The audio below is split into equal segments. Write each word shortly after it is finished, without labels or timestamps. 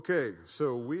Okay,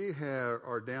 so we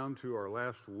are down to our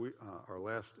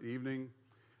last evening,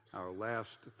 our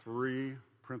last three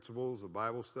principles of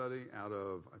Bible study out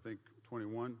of, I think,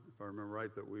 21, if I remember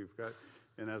right, that we've got.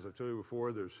 And as I've told you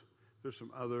before, there's some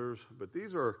others, but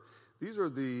these are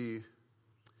the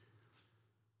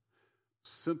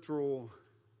central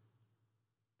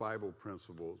Bible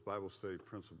principles, Bible study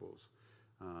principles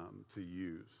to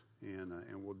use. And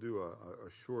we'll do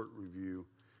a short review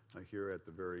here at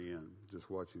the very end,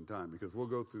 just watching time, because we'll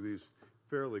go through these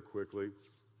fairly quickly.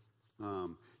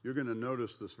 You're going to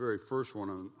notice this very first one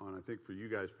on, I think for you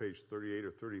guys, page 38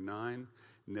 or 39,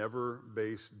 never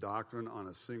base doctrine on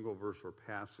a single verse or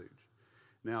passage.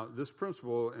 Now, this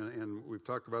principle, and we've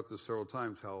talked about this several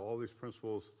times, how all these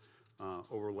principles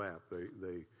overlap.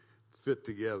 They fit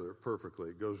together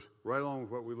perfectly. It goes right along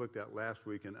with what we looked at last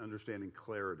week in understanding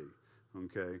clarity,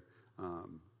 okay?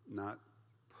 Not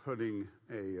putting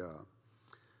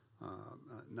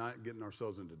not getting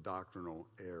ourselves into doctrinal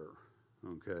error,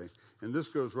 okay? And this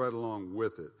goes right along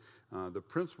with it. The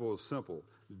principle is simple.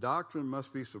 Doctrine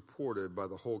must be supported by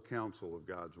the whole counsel of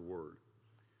God's Word,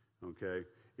 okay?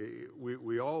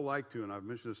 We all like to, and I've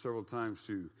mentioned this several times,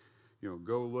 to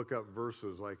go look up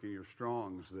verses like in your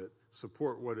Strongs that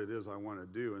support what it is I want to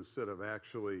do, instead of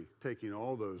actually taking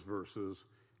all those verses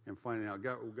and finding out,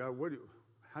 God,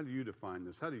 how do you define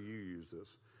this? How do you use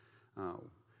this?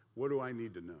 What do I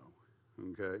need to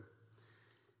know? Okay?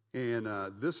 And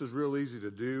this is real easy to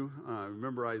do.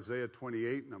 Remember Isaiah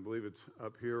 28, and I believe it's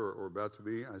up here or about to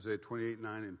be, Isaiah 28,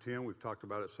 9, and 10. We've talked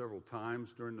about it several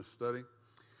times during the study.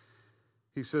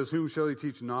 He says, whom shall he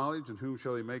teach knowledge, and whom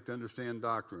shall he make to understand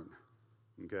doctrine?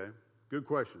 Okay? Good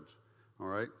questions. All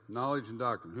right? Knowledge and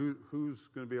doctrine. Who's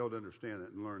going to be able to understand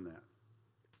it and learn that?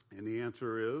 And the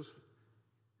answer is,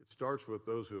 it starts with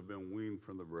those who have been weaned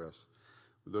from the breast.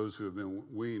 Those who have been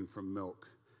weaned from milk,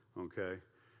 okay?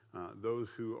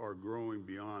 Those who are growing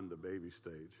beyond the baby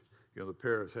stage. The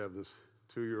parents have this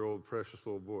 2-year-old precious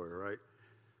little boy, right?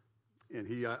 And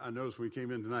I noticed when he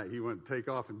came in tonight, he went to take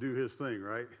off and do his thing,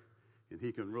 right? And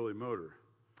he can really motor.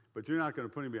 But you're not going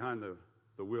to put him behind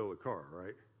the wheel of the car,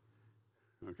 right?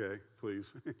 Okay,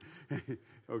 please.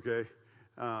 Okay?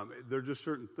 There are just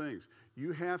certain things.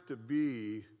 You have to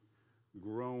be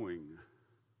growing,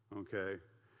 okay?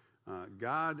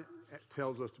 God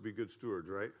tells us to be good stewards,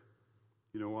 right?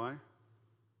 You know why?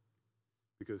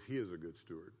 Because he is a good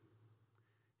steward.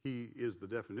 He is the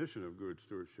definition of good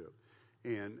stewardship.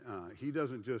 And he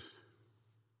doesn't just,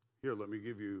 here, let me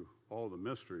give you all the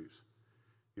mysteries.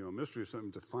 A mystery is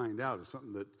something to find out. It's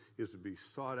something that is to be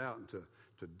sought out and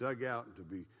to dug out and to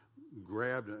be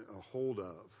grabbed a hold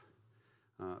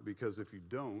of. Because if you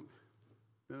don't,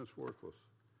 then it's worthless.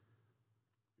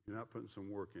 You're not putting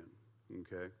some work in,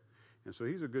 okay? And so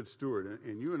he's a good steward,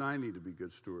 and you and I need to be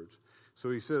good stewards. So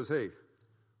he says, hey,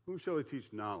 whom shall he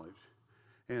teach knowledge?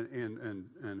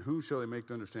 And whom shall he make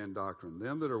to understand doctrine?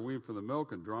 Them that are weaned from the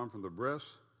milk and drawn from the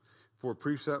breast. For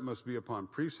precept must be upon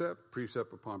precept,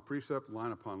 precept upon precept,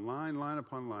 line upon line, line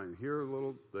upon line. Here a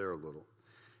little, there a little.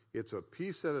 It's a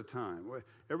piece at a time.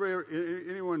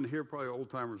 Anyone here, probably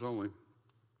old-timers only,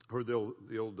 heard the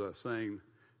old saying,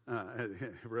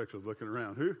 Rex was looking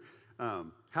around.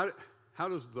 How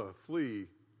does the flea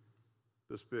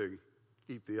this big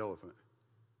eat the elephant?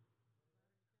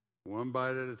 One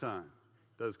bite at a time.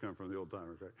 Does come from the old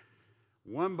timers, right?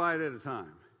 One bite at a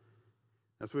time.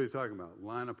 That's what he's talking about.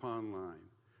 Line upon line.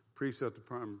 Precept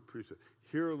upon precept.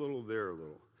 Here a little, there a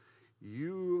little.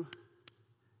 You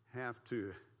have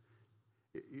to,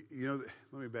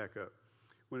 let me back up.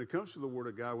 When it comes to the Word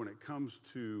of God, when it comes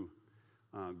to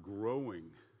growing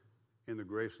in the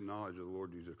grace and knowledge of the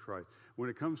Lord Jesus Christ, when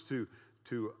it comes to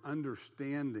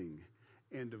understanding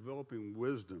and developing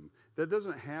wisdom, that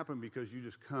doesn't happen because you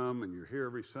just come and you're here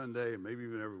every Sunday and maybe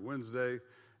even every Wednesday,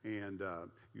 and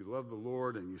you love the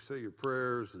Lord and you say your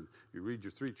prayers and you read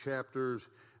your 3 chapters,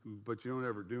 but you don't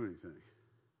ever do anything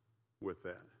with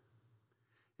that.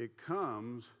 It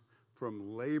comes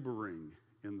from laboring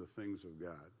in the things of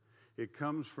God. It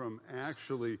comes from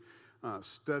actually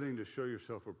studying to show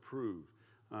yourself approved.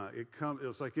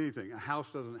 It's like anything. A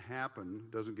house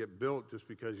doesn't get built just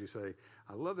because you say,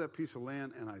 I love that piece of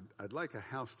land and I'd like a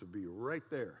house to be right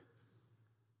there.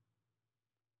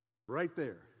 Right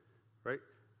there, right?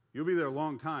 You'll be there a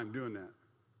long time doing that,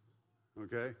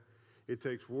 okay? It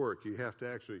takes work. You have to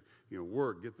actually,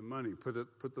 work, get the money, put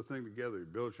the thing together, you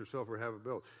build it yourself or have it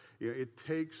built. It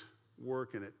takes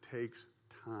work and it takes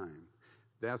time.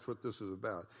 That's what this is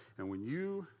about. And when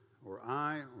you or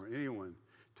I or anyone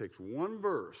takes one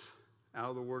verse out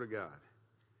of the Word of God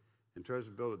and tries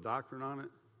to build a doctrine on it,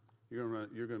 you're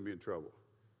going to be in trouble,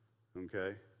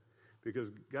 okay? Because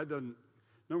God doesn't,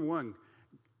 number one,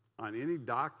 on any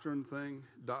doctrine thing,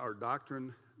 or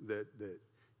doctrine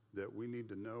that we need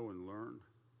to know and learn,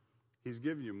 he's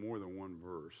giving you more than one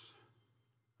verse,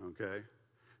 okay?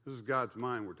 This is God's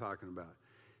mind we're talking about.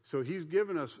 So he's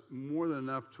given us more than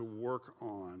enough to work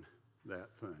on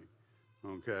that thing,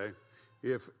 okay?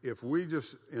 If we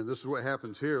just, and this is what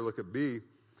happens here, look at B,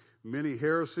 many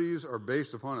heresies are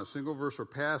based upon a single verse or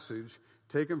passage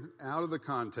taken out of the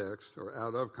context, or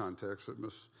out of context, a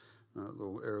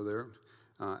little error there,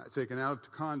 taken out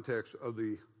of context of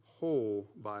the whole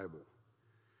Bible.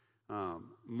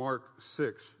 Mark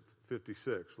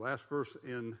 6:56, last verse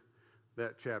in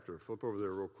that chapter. Flip over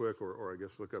there real quick, or I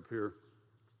guess look up here,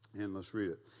 and let's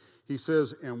read it. He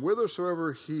says, and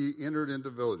whithersoever he entered into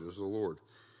villages, the Lord,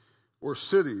 or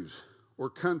cities, or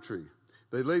country,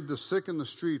 they laid the sick in the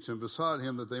streets and besought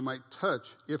him that they might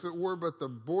touch, if it were but the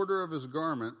border of his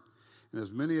garment, and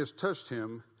as many as touched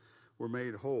him were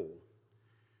made whole.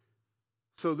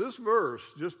 So this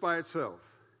verse, just by itself,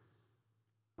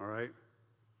 all right,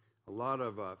 a lot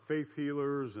of faith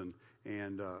healers and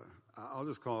I'll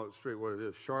just call it straight what it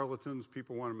is, charlatans,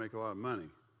 people want to make a lot of money,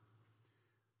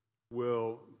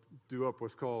 will do up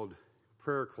what's called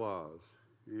prayer clause.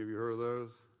 Any of you heard of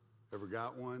those? Ever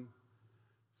got one?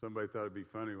 Somebody thought it'd be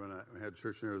funny when I had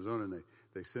church in Arizona, and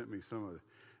they sent me some of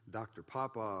Dr.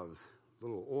 Popov's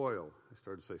little oil. I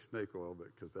started to say snake oil, but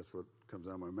because that's what comes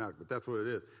out of my mouth. But that's what it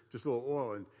is, just a little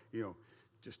oil. And,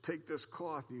 just take this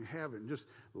cloth and you have it, and just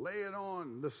lay it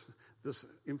on this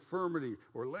infirmity,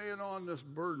 or lay it on this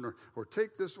burden, or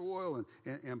take this oil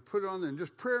and put it on there, and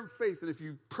just pray in faith. And if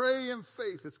you pray in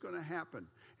faith, it's going to happen.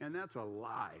 And that's a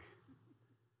lie.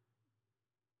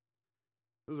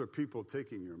 Those are people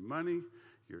taking your money,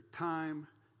 your time,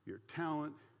 your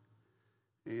talent,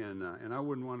 and I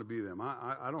wouldn't want to be them.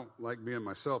 I don't like being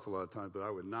myself a lot of times, but I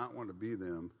would not want to be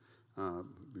them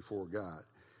before God,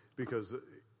 because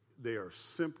they are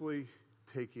simply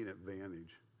taking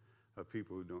advantage of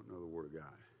people who don't know the Word of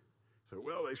God. So,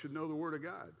 well, they should know the Word of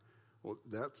God. Well,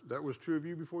 that was true of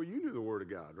you before you knew the Word of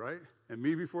God, right? And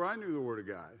me before I knew the Word of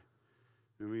God.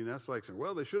 I mean, that's like saying,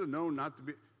 well, they should have known not to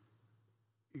be.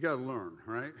 You got to learn,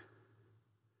 right?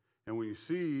 And when you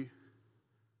see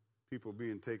people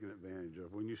being taken advantage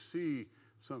of, when you see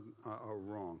something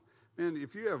wrong, man,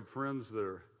 if you have friends that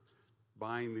are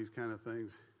buying these kind of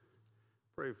things,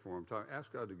 pray for them.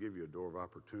 Ask God to give you a door of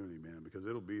opportunity, man, because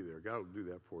it'll be there. God will do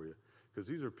that for you. Because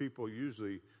these are people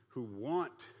usually who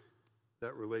want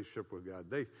that relationship with God.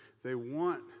 They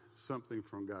want something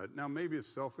from God. Now, maybe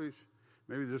it's selfish.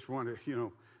 Maybe they just want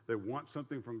to, they want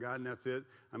something from God, and that's it.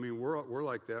 I mean, we're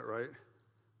like that, right?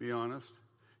 Be honest.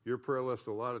 Your prayer list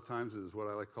a lot of times is what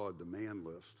I like to call a demand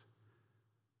list.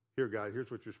 Here, God,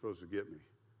 here's what you're supposed to get me.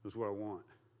 This is what I want.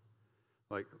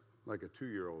 Like a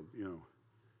 2-year-old,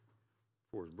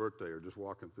 for his birthday, or just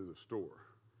walking through the store.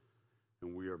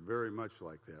 And we are very much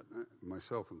like that,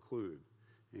 myself included.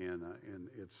 And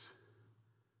it's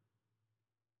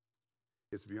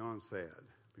beyond sad,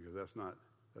 because that's not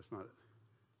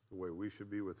the way we should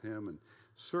be with him, and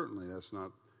certainly that's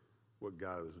not what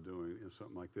God is doing in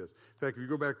something like this. In fact, if you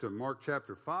go back to Mark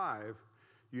chapter 5,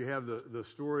 you have the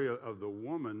story of the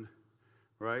woman,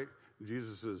 right?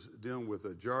 Jesus is dealing with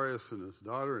Jairus and his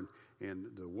daughter, and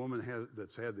the woman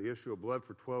that's had the issue of blood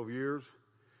for 12 years.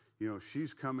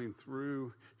 She's coming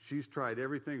through. She's tried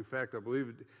everything. In fact, I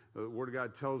believe the Word of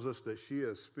God tells us that she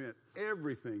has spent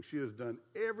everything. She has done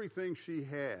everything she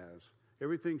has,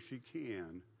 everything she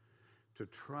can, to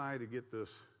try to get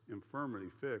this infirmity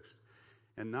fixed.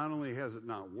 And not only has it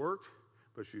not worked,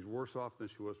 but she's worse off than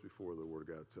she was before, the Word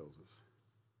of God tells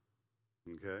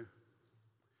us. Okay?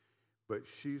 But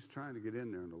she's trying to get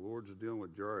in there, and the Lord's dealing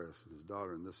with Jairus and his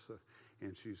daughter and this,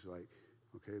 and she's like,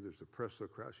 okay, there's the press of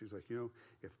the crowd. She's like,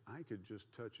 if I could just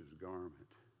touch his garment,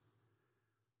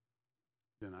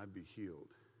 then I'd be healed.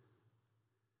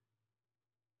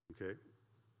 Okay?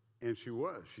 And she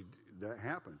was. That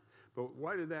happened. But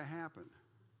why did that happen?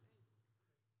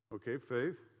 Okay,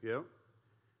 faith, yep.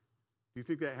 Do you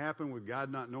think that happened with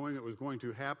God not knowing it was going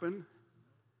to happen?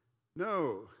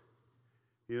 No.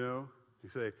 You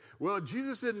say, well,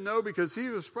 Jesus didn't know because he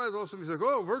was surprised. All of a sudden he's like,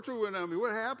 oh, virtue went on me.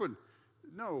 What happened?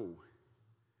 No.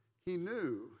 He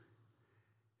knew.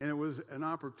 And it was an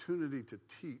opportunity to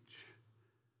teach.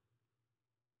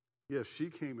 Yes, she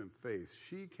came in faith.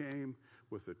 She came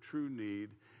with a true need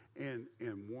and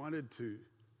wanted to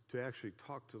actually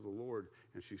talk to the Lord.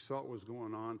 And she saw what was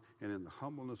going on. And in the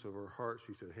humbleness of her heart,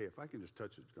 she said, hey, if I can just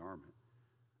touch his garment.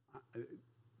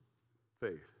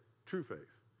 Faith. True faith.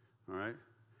 All right?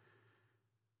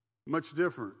 Much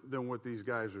different than what these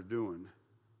guys are doing.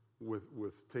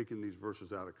 with taking these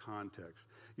verses out of context.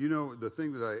 You know, the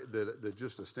thing that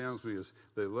just astounds me is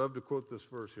they love to quote this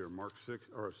verse here, Mark 6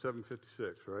 or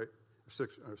 7:56, right?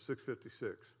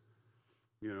 6:56.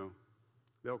 You know,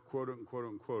 they'll quote it and quote it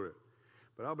and quote it.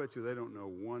 But I'll bet you they don't know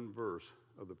one verse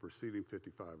of the preceding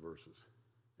 55 verses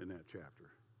in that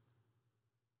chapter.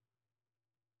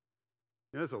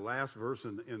 You know, that's the last verse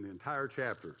in the entire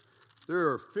chapter. There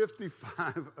are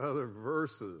 55 other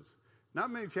verses. Not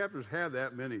many chapters have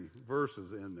that many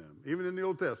verses in them, even in the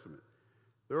Old Testament.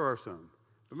 There are some.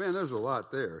 But man, there's a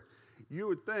lot there. You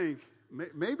would think,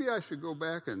 maybe I should go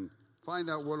back and find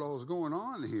out what all is going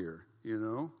on here, you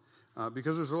know,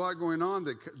 because there's a lot going on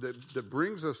that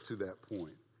brings us to that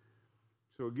point.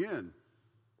 So again,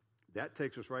 that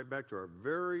takes us right back to our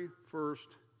very first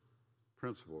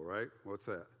principle, right? What's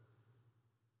that?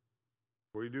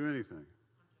 Before you do anything.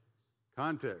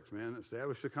 Context, man.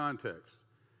 Establish the context.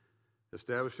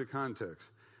 Establish the context.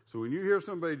 So when you hear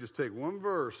somebody just take one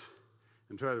verse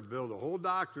and try to build a whole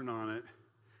doctrine on it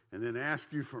and then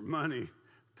ask you for money,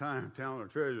 time, talent, or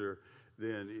treasure,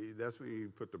 then that's when you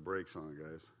put the brakes on,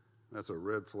 guys. That's a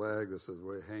red flag that says,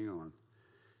 wait, hang on.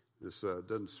 This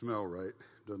doesn't smell right,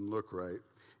 doesn't look right,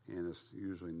 and it's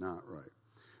usually not right.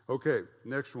 Okay,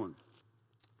 next one.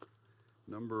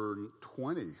 Number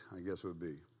 20, I guess it would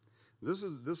be. This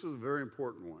is a very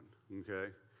important one,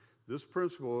 okay? This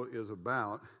principle is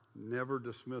about never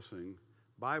dismissing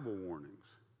Bible warnings,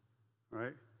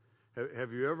 right?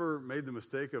 Have you ever made the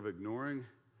mistake of ignoring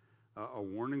a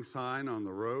warning sign on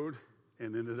the road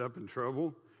and ended up in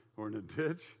trouble or in a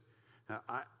ditch?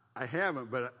 I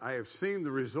haven't, but I have seen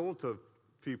the result of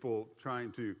people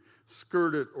trying to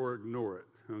skirt it or ignore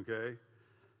it, okay?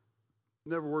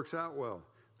 Never works out well.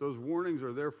 Those warnings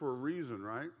are there for a reason,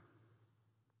 right?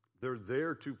 They're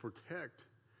there to protect.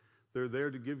 They're there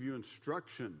to give you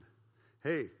instruction.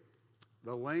 Hey,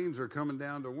 the lanes are coming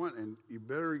down to one, and you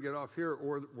better get off here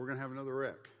or we're going to have another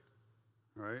wreck,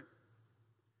 right?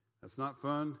 That's not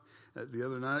fun. The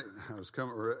other night,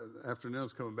 afternoon, I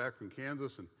was coming back from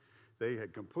Kansas, and they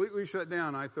had completely shut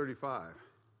down I-35.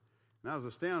 And I was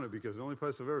astounded because the only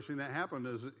place I've ever seen that happen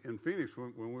is in Phoenix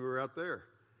when we were out there.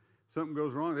 Something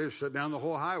goes wrong, they just shut down the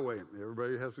whole highway.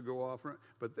 Everybody has to go off.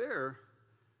 But there,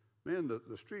 man,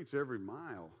 the streets every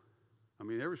mile, I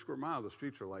mean, every square mile, the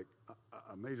streets are like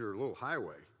a major little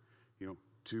highway. You know,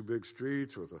 2 big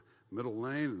streets with a middle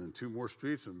lane and then 2 more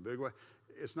streets and a big way.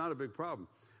 It's not a big problem.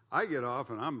 I get off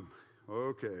and I'm,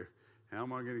 okay, how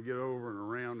am I going to get over and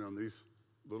around on these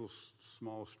little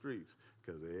small streets?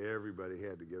 Because everybody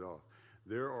had to get off.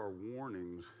 There are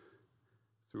warnings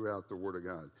throughout the Word of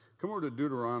God. Come over to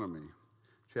Deuteronomy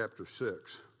chapter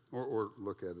 6, or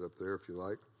look at it up there if you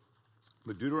like.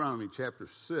 But Deuteronomy chapter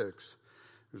 6,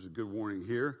 there's a good warning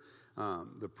here.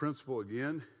 The principle,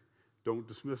 again, don't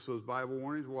dismiss those Bible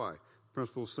warnings. Why? The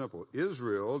principle is simple.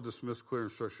 Israel dismissed clear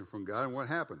instruction from God, and what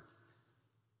happened?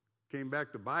 Came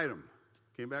back to bite them.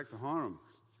 Came back to haunt them.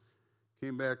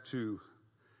 Came back to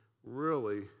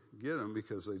really get them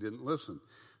because they didn't listen.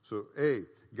 So,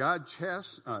 God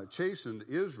chastened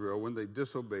Israel when they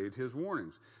disobeyed his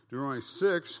warnings. Deuteronomy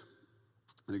 6,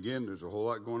 and again, there's a whole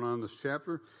lot going on in this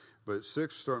chapter, but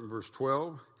 6, starting verse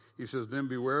 12, he says, Then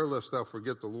beware lest thou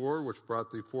forget the Lord, which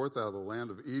brought thee forth out of the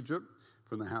land of Egypt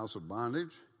from the house of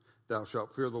bondage. Thou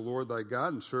shalt fear the Lord thy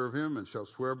God, and serve him, and shalt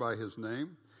swear by his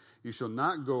name. You shall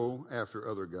not go after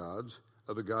other gods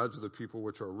of the people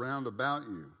which are round about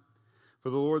you.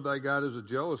 For the Lord thy God is a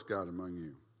jealous God among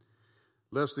you.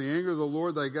 Lest the anger of the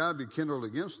Lord thy God be kindled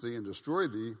against thee and destroy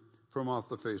thee from off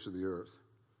the face of the earth.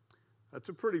 That's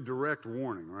a pretty direct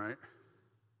warning, right?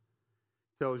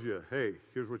 Tells you, hey,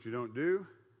 here's what you don't do,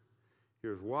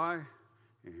 here's why,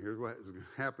 and here's what is going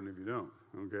to happen if you don't,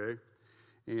 okay?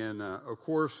 And, of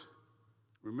course,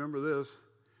 remember this,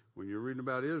 when you're reading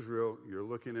about Israel, you're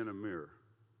looking in a mirror.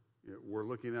 We're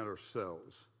looking at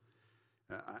ourselves.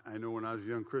 I know when I was a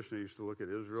young Christian, I used to look at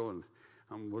Israel, and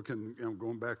I'm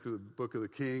going back through the book of the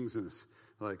Kings, and it's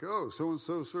like, oh,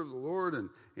 so-and-so served the Lord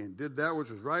and did that which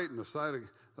was right in the sight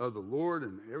of the Lord,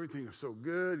 and everything is so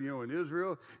good, in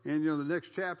Israel. And, the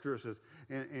next chapter says,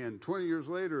 and 20 years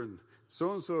later, and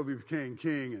so-and-so became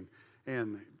king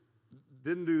and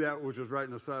didn't do that which was right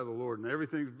in the sight of the Lord, and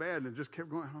everything's bad, and it just kept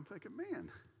going. I'm thinking, man,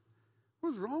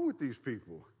 what's wrong with these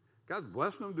people? God's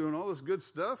blessing them, doing all this good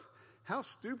stuff. How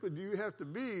stupid do you have to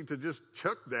be to just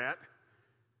chuck that,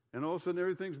 and all of a sudden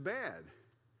everything's bad?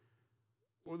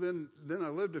 Well, then I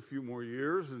lived a few more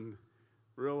years and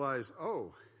realized,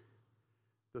 oh,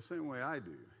 the same way I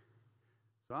do.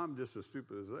 So I'm just as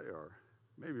stupid as they are,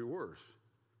 maybe worse.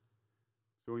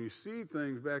 So when you see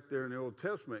things back there in the Old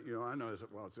Testament, I know,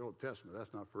 well, it's the Old Testament.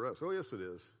 That's not for us. Oh, yes, it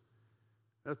is.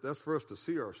 That's for us to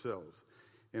see ourselves.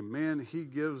 And man, he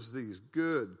gives these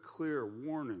good, clear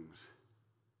warnings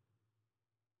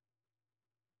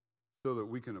so that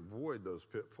we can avoid those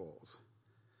pitfalls.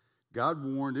 God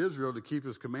warned Israel to keep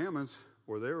his commandments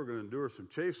or they were going to endure some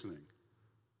chastening.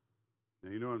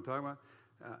 Now, you know what I'm talking about?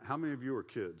 How many of you are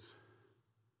kids?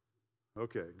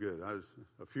 Okay, good.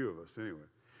 A few of us anyway.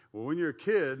 Well, when you're a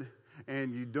kid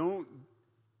and you don't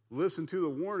listen to the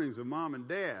warnings of mom and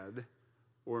dad,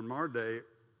 or in our day,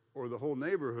 or the whole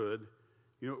neighborhood,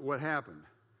 you know what happened?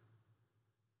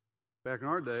 Back in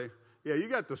our day, yeah, you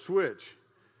got the switch.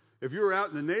 If you were out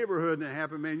in the neighborhood and it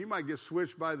happened, man, you might get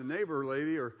switched by the neighbor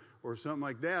lady or something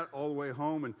like that all the way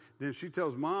home. And then she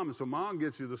tells mom, and so mom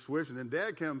gets you the switch, and then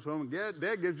dad comes home, and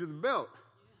dad gives you the belt.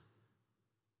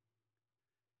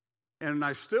 And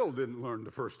I still didn't learn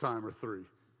the first time or three.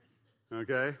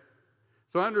 Okay?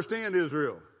 So I understand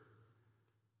Israel.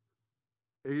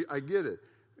 I get it.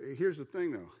 Here's the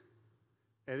thing, though.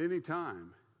 At any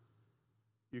time,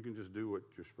 you can just do what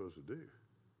you're supposed to do.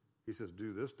 He says,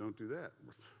 do this, don't do that.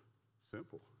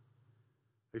 Simple.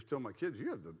 I used to tell my kids, you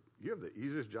have the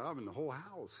easiest job in the whole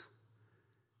house.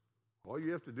 All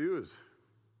you have to do is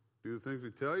do the things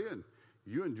we tell you, and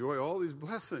you enjoy all these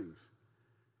blessings.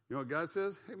 You know what God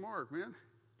says? Hey, Mark, man,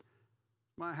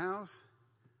 my house,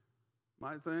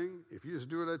 my thing. If you just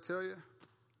do what I tell you,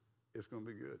 it's going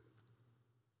to be good.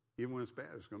 Even when it's bad,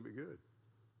 it's going to be good.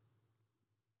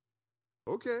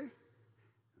 Okay.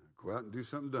 Go out and do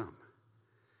something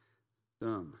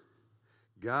dumb.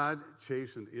 God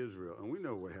chastened Israel, and we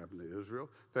know what happened to Israel.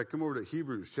 In fact, come over to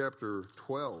Hebrews chapter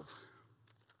 12.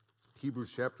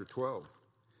 Hebrews chapter 12.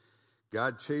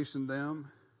 God chastened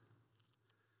them.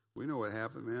 We know what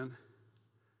happened, man.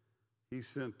 He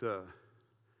sent the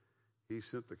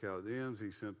Chaldeans.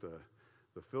 He sent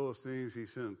the Philistines. He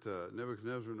sent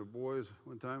Nebuchadnezzar and the boys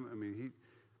one time. I mean,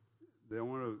 they don't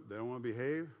want to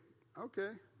behave. Okay.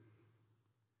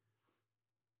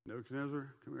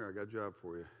 Nebuchadnezzar, come here. I got a job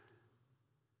for you.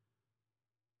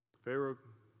 Pharaoh,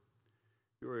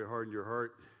 you already hardened your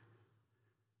heart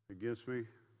against me,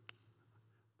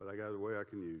 but I got a way I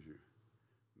can use you.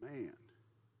 Man.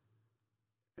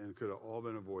 And it could have all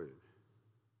been avoided.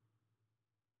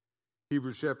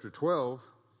 Hebrews chapter 12,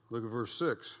 look at verse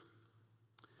 6.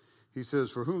 He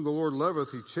says, for whom the Lord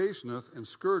loveth, he chasteneth and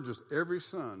scourgeth every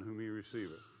son whom he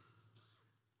receiveth.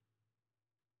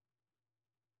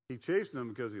 He chastened them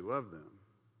because he loved them.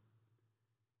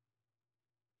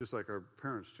 Just like our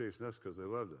parents chasten us because they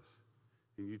loved us.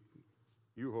 And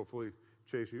you hopefully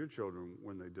chasten your children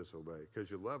when they disobey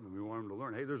because you love them. You want them to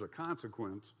learn. Hey, there's a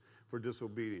consequence for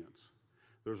disobedience.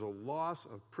 There's a loss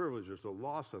of privilege. There's a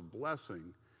loss of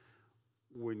blessing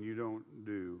when you don't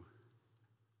do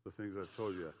the things I've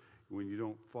told you. When you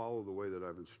don't follow the way that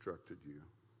I've instructed you.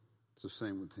 It's the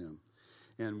same with him.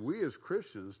 And we as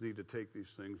Christians need to take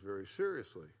these things very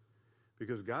seriously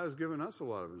because God has given us a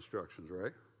lot of instructions,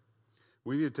 right?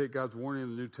 We need to take God's warning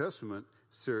in the New Testament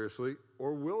seriously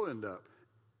or we'll end up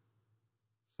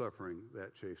suffering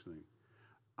that chastening.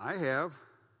 I have.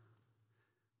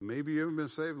 Maybe you haven't been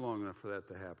saved long enough for that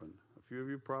to happen. A few of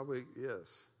you probably,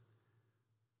 yes.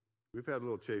 We've had a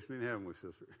little chastening, haven't we,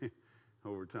 sister,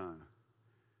 over time.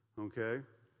 Okay?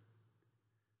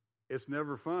 It's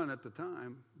never fun at the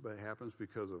time, but it happens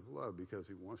because of love, because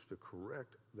he wants to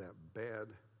correct that bad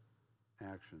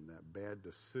action, that bad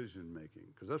decision-making.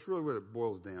 Because that's really what it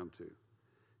boils down to,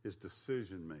 is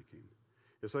decision-making.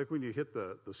 It's like when you hit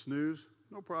the snooze,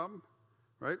 no problem,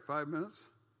 right? 5 minutes.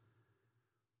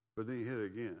 But then you hit it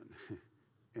again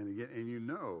and again. And you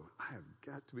know, I have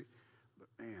got to be, but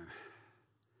man,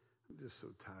 I'm just so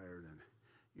tired. And,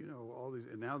 you know, all these,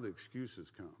 and now the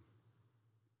excuses come.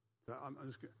 So I'm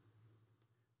just going,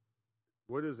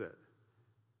 what is that?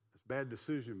 It's bad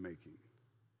decision-making,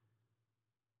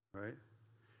 right?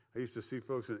 I used to see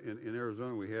folks in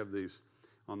Arizona, we have these,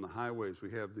 on the highways,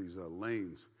 we have these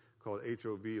lanes called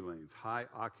HOV lanes, high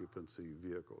occupancy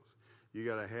vehicles. You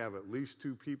got to have at least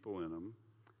 2 people in them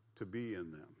to be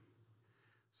in them.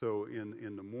 So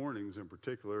in the mornings in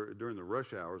particular, during the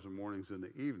rush hours, the mornings and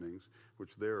the evenings,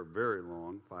 which they're very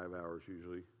long, 5 hours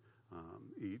usually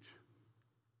each,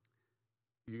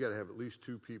 you got to have at least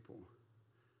 2 people.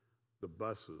 The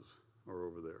buses are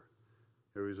over there.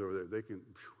 Everybody's over there. They can,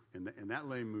 and that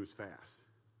lane moves fast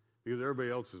because everybody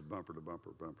else is bumper to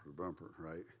bumper, bumper to bumper,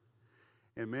 right?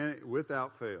 And man,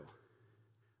 without fail,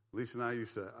 Lisa and I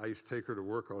used to take her to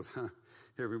work all the time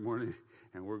every morning,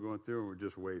 and we're going through and we're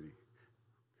just waiting.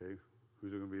 Okay,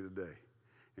 who's it going to be today?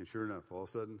 And sure enough, all of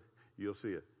a sudden, you'll see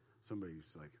it.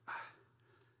 Somebody's like,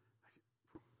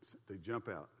 they jump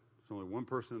out. There's only one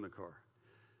person in the car.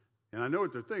 And I know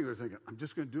what they're thinking. They're thinking, I'm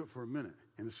just going to do it for a minute.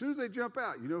 And as soon as they jump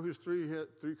out, you know who's three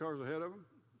cars ahead of them?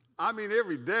 I mean,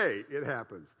 every day it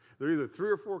happens. They're either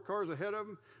 3 or 4 cars ahead of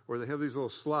them, or they have these little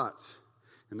slots,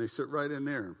 and they sit right in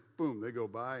there. And boom, they go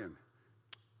by and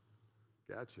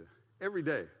gotcha. Every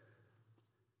day.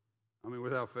 I mean,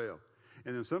 without fail.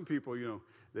 And then some people,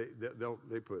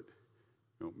 they put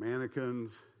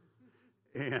mannequins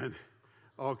and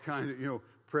all kinds of,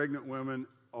 pregnant women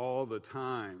all the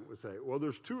time would say, well,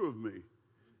 there's 2 of me.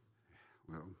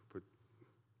 Well, but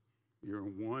you're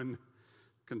in one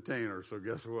container, so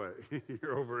guess what?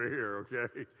 You're over here,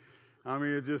 okay? I mean,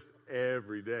 it's just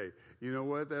every day. You know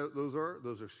what those are?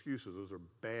 Those are excuses. Those are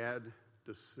bad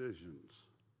decisions.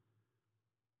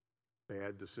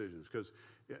 Bad decisions. Because,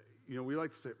 we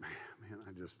like to say, man,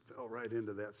 I just fell right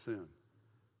into that sin.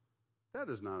 That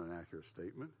is not an accurate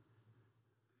statement.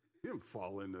 You didn't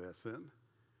fall into that sin.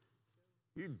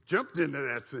 You jumped into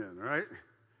that sin, right?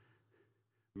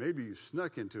 Maybe you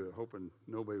snuck into it hoping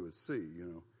nobody would see,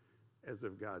 as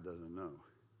if God doesn't know.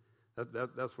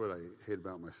 That's what I hate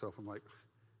about myself. I'm like,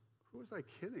 who was I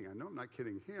kidding? I know I'm not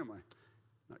kidding him. I'm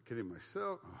not kidding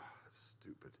myself. Oh, that's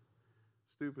stupid.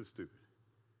 Stupid.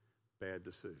 Bad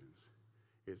decisions.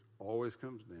 It always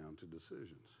comes down to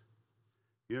decisions.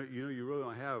 You really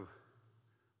don't have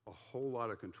a whole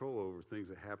lot of control over things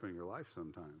that happen in your life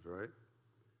sometimes, right?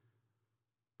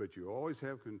 But you always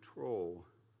have control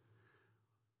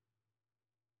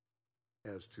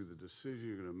as to the decision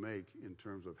you're going to make in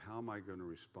terms of how am I going to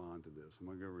respond to this? Am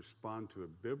I going to respond to it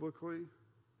biblically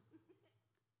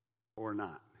or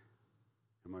not?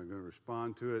 Am I going to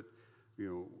respond to it,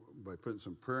 by putting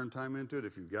some prayer and time into it?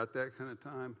 If you've got that kind of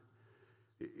time,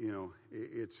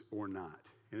 it's or not.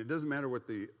 And it doesn't matter what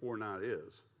the or not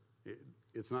is.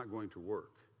 It's not going to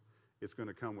work. It's going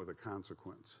to come with a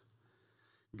consequence.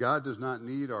 God does not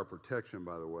need our protection,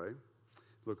 by the way.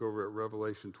 Look over at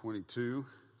Revelation 22.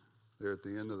 There at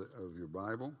the end of your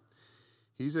Bible.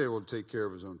 He's able to take care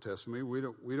of his own testimony. We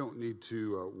don't need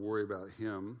to worry about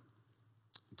him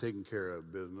taking care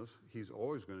of business. He's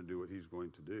always going to do what he's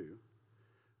going to do.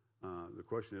 The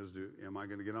question is, am I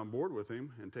going to get on board with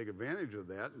him and take advantage of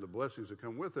that and the blessings that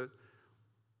come with it,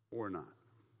 or not?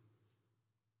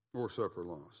 Or suffer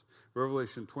loss.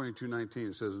 Revelation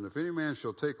 22:19 says, and if any man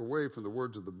shall take away from the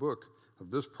words of the book of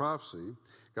this prophecy,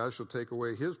 God shall take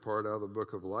away his part out of the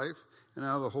book of life and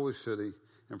out of the holy city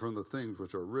and from the things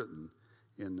which are written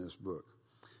in this book.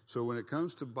 So when it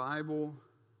comes to Bible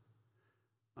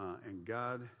and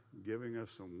God giving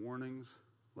us some warnings,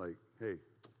 like, hey,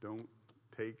 don't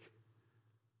take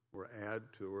or add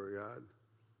to the Word of God,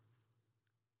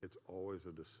 it's always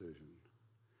a decision.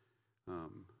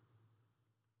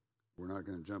 We're not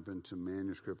going to jump into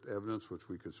manuscript evidence, which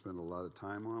we could spend a lot of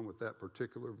time on with that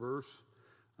particular verse.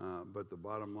 But the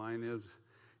bottom line is,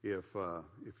 if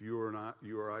you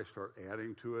or I start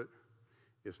adding to it,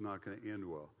 it's not going to end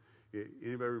well.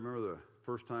 Anybody remember the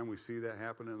first time we see that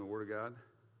happen in the Word of God?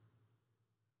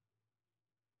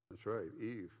 That's right,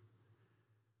 Eve.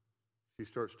 She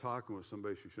starts talking with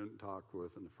somebody she shouldn't talk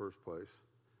with in the first place.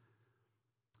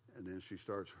 And then she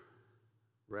starts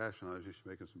rationalizing, she's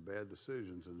making some bad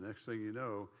decisions. And the next thing you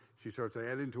know, she starts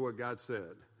adding to what God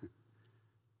said.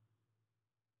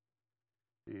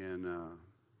 And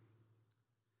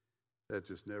that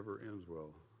just never ends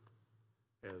well,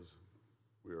 as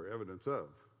we are evidence of,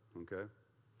 okay?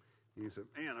 And you said,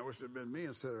 man, I wish it had been me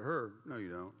instead of her. No, you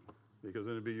don't, because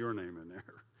then it'd be your name in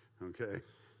there, okay,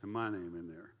 and my name in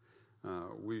there.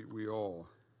 We all,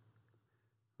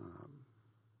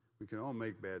 we can all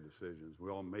make bad decisions. We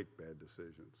all make bad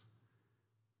decisions.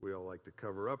 We all like to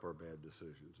cover up our bad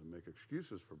decisions and make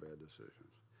excuses for bad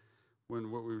decisions.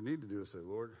 When what we need to do is say,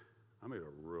 Lord, I made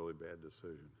a really bad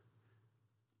decision.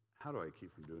 How do I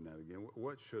keep from doing that again?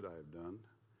 What should I have done?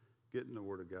 Get in the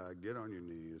Word of God. Get on your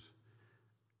knees.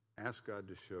 Ask God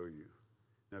to show you.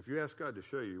 Now, if you ask God to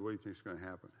show you, what do you think is going to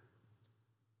happen?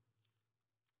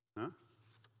 Huh?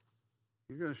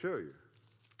 He's going to show you.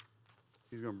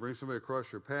 He's going to bring somebody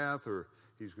across your path, or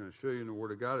he's going to show you in the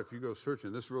Word of God. If you go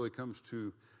searching, this really comes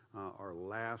to our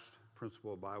last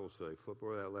principle of Bible study. Flip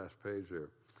over that last page there.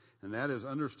 And that is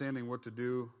understanding what to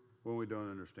do when we don't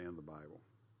understand the Bible.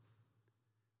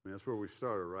 I mean, that's where we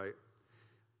started, right?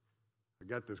 I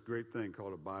got this great thing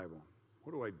called a Bible.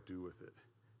 What do I do with it?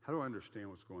 How do I understand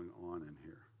what's going on in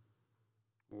here?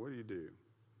 Well, what do you do?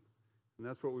 And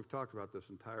that's what we've talked about this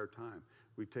entire time.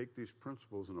 We take these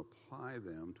principles and apply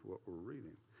them to what we're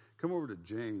reading. Come over to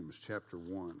James chapter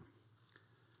 1.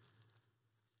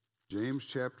 James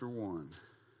chapter 1.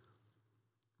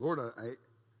 Lord,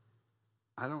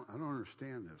 I don't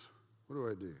understand this. What do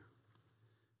I do?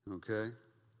 Okay?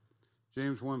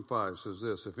 James 1:5 says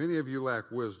this, if any of you lack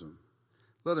wisdom,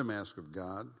 Let him ask of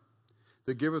God,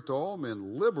 that giveth to all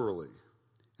men liberally,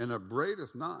 and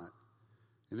upbraideth not,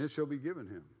 and it shall be given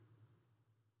him.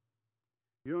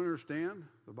 You don't understand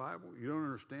the Bible? You don't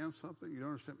understand something? You don't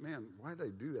understand, man, why did I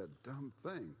do that dumb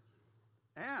thing?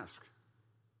 Ask.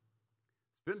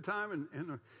 Spend time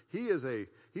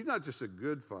he's not just a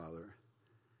good father.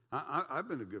 I've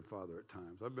been a good father at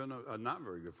times. I've been a not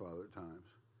very good father at times.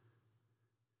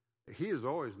 He is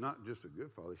always not just a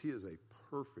good father. He is a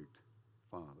perfect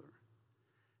father.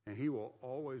 And he will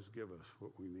always give us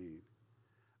what we need.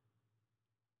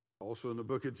 Also in the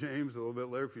book of James, a little bit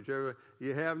later,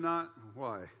 you have not.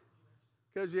 Why?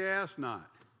 Because you ask not.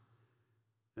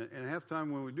 And half the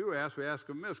time when we do ask, we ask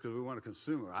amiss because we want to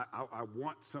consume it. I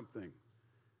want something.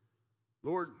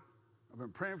 Lord, I've been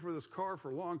praying for this car for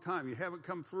a long time. You haven't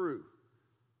come through.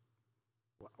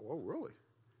 Well, really?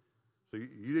 So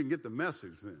you didn't get the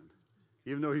message then,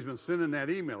 even though he's been sending that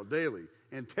email daily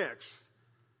and text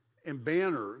and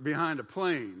banner behind a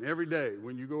plane every day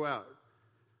when you go out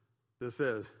that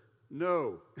says,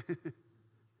 no,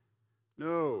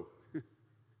 no.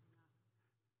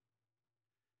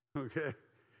 Okay?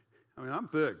 I mean, I'm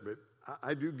thick, but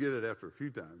I do get it after a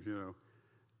few times, you know.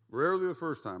 Rarely the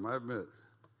first time, I admit.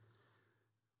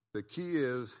 The key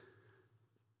is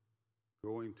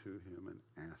going to him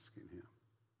and asking him.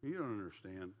 You don't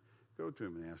understand. Go to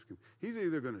him and ask him. He's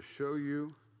either going to show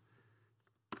you,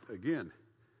 again,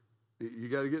 you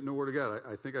got to get in the Word of God.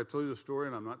 I think I told you the story,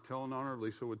 and I'm not telling on her.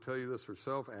 Lisa would tell you this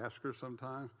herself. Ask her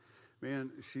sometime.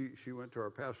 Man, she went to our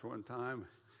pastor one time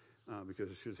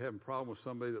because she was having a problem with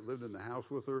somebody that lived in the house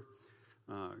with her,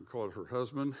 and called her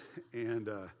husband, and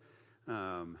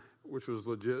which was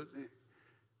legit.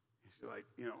 She's like,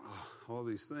 you know, all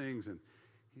these things, and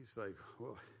he's like,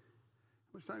 well,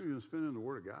 how much time have you been spending in the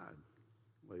Word of God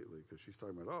lately? Because she's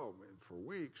talking about, oh, man, for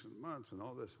weeks and months and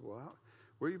all this. Well,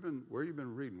 where you been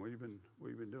reading? What you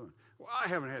been doing? Well, I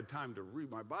haven't had time to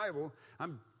read my Bible.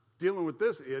 I'm dealing with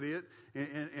this idiot,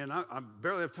 and I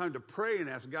barely have time to pray and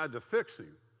ask God to fix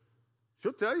him.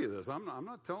 She'll tell you this. I'm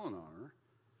not telling on her.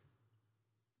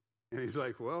 And he's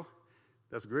like, well,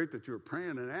 that's great that you were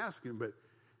praying and asking, but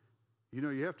you know,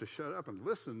 you have to shut up and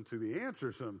listen to the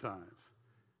answer sometimes.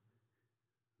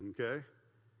 Okay?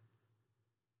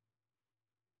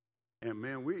 And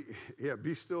man,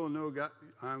 be still and know God,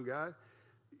 I'm God.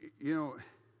 You know,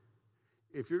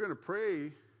 if you're going to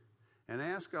pray and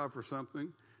ask God for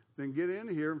something, then get in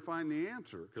here and find the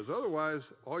answer. Because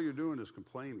otherwise, all you're doing is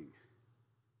complaining.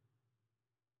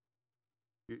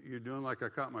 You're doing like I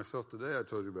caught myself today, I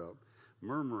told you about.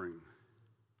 Murmuring,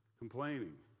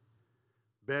 complaining,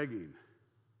 begging.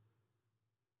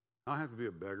 I don't have to be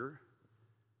a beggar.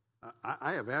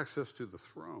 I have access to the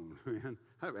throne, man.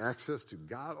 I have access to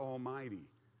God Almighty.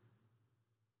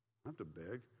 I don't have to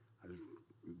beg.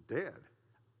 I'm dead.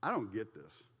 I don't get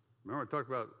this. Remember I talked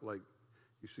about, like,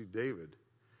 you see David.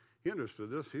 He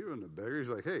understood this. He wasn't a beggar. He's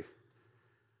like, hey,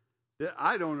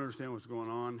 I don't understand what's going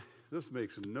on. This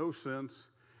makes no sense.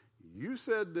 You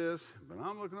said this, but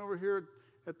I'm looking over here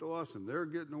at the lost, and they're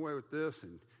getting away with this,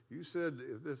 and you said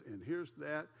this, and here's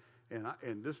that,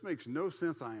 and this makes no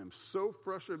sense. I am so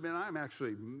frustrated, man. I'm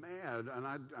actually mad, and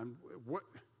I'm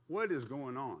what is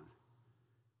going on?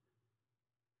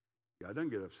 God doesn't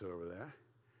get upset over that.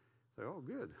 Say, oh,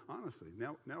 good. Honestly,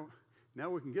 now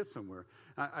we can get somewhere.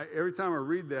 Every time I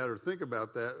read that or think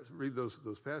about that, read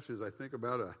those passages, I think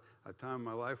about a time in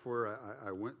my life where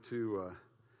I went to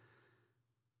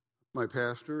my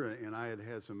pastor, and I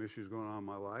had some issues going on in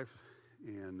my life.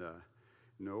 And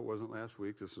no, it wasn't last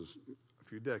week. This was a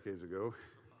few decades ago.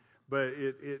 But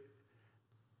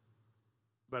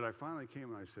But I finally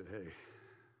came and I said, hey,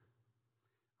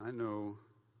 I know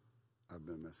I've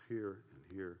been messed here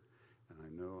and here, and I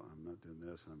know I'm not doing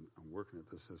this, and I'm working at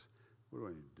this. What do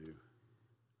I need to do?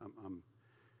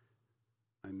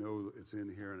 I know it's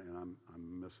in here, and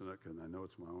I'm missing it, and I know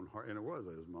it's my own heart. And it was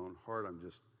my own heart. I'm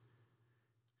just,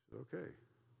 okay,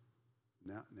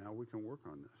 now we can work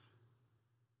on this.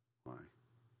 Why?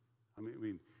 I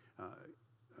mean,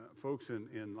 folks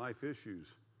in life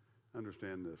issues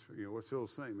understand this. You know, what's Phil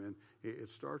saying, man? It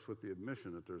starts with the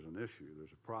admission that there's an issue,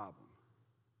 there's a problem,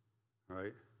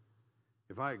 right?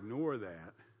 If I ignore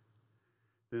that,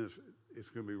 then it's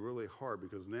going to be really hard,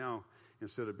 because now,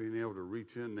 instead of being able to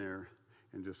reach in there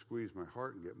and just squeeze my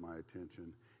heart and get my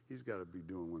attention, he's got to be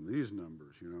doing one of these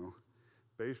numbers, you know,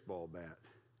 baseball bat.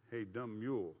 Hey, dumb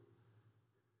mule.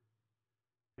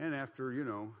 And after,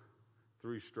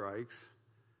 3 strikes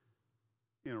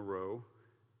in a row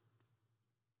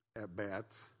at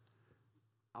bats,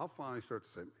 I'll finally start to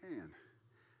say, man,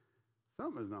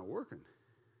 something is not working.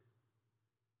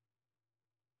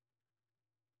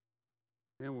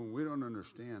 And when we don't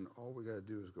understand, all we got to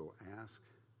do is go ask.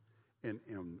 And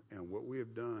what we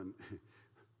have done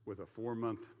with a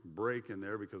 4-month break in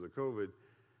there because of COVID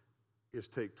is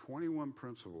take 21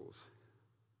 principles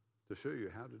to show you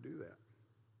how to do that.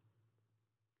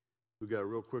 We got a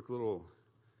real quick little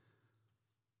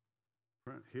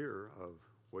print here of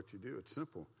what you do. It's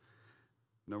simple.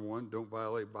 Number 1, don't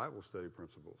violate Bible study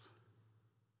principles.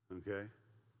 Okay?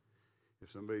 If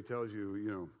somebody tells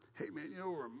you, hey, man,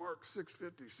 over in Mark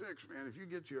 6:56, man, if you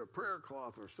get you a prayer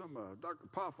cloth or some Dr.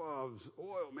 Popoff's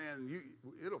oil, man,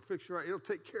 it'll fix you right. It'll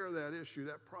take care of that issue,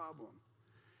 that problem.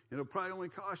 It'll probably only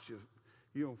cost you,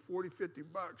 $40, $50,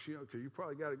 because you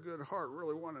probably got a good heart,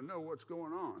 really want to know what's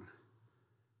going on.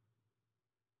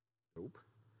 Nope.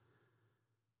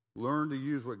 Learn to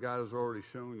use what God has already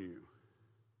shown you.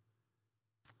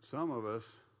 Some of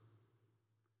us,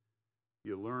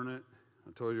 you learn it.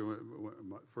 I told you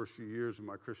my first few years of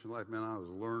my Christian life, man, I was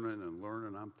learning.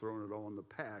 I'm throwing it all in the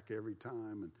pack every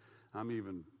time. And I'm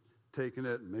even taking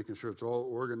it and making sure it's all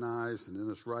organized and in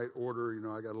its right order.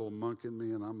 I got a little monk in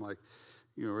me, and I'm like,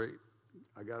 right,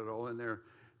 I got it all in there,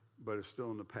 but it's still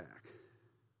in the pack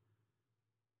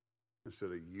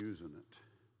instead of using it.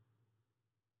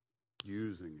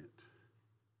 Using it.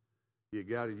 You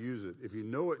got to use it. If you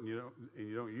know it and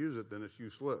you don't use it, then it's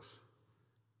useless.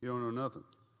 You don't know nothing.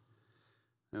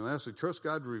 And lastly, trust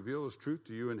God to reveal His truth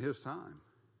to you in His time.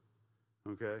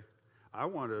 Okay? I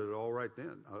wanted it all right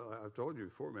then. I've told you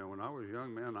before, man, when I was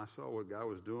young, man, I saw what God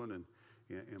was doing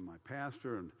in my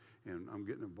pastor, and I'm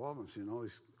getting involved and seeing all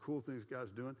these cool things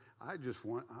God's doing. I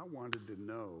wanted to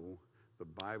know the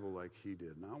Bible like He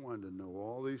did. And I wanted to know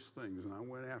all these things, and I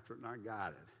went after it, and I got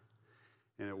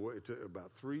it. And it took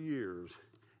about 3 years,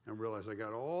 and realized I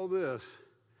got all this,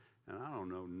 and I don't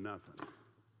know nothing.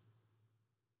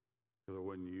 Because I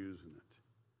wasn't using it.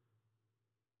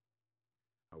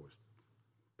 I was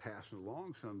passing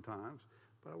along sometimes,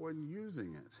 but I wasn't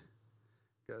using it.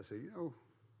 God said,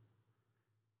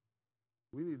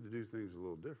 we need to do things a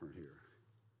little different here.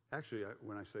 Actually,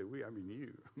 when I say we, I mean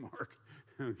you, Mark.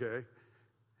 Okay?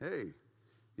 Hey,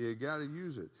 you got to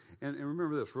use it. And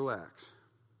remember this, relax.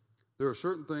 There are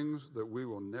certain things that we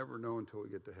will never know until we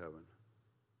get to heaven.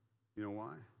 You know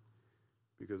why?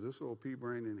 Because this little pea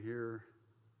brain in here,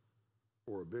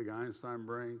 or a big Einstein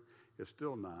brain, is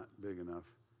still not big enough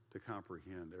to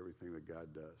comprehend everything that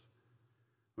God does.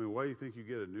 I mean, why do you think you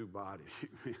get a new body?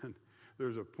 Man,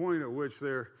 there's a point at which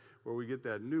where we get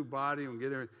that new body and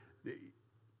get everything.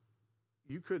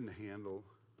 You couldn't handle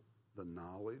the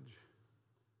knowledge,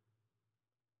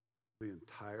 the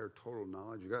entire total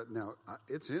knowledge you got. Now,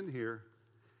 it's in here.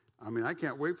 I mean, I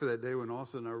can't wait for that day when all of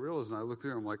a sudden I realize, and I look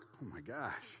through, I'm like, oh my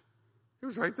gosh, it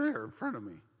was right there in front of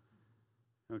me.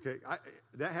 Okay,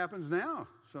 that happens now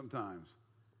sometimes,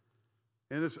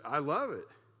 and I love it.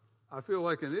 I feel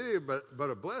like an idiot, but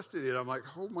a blessed idiot. I'm like,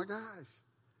 oh my gosh,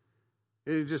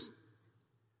 and it just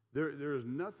there is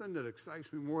nothing that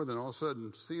excites me more than all of a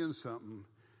sudden seeing something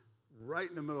right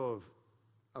in the middle of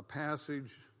a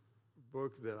passage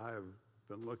book that I have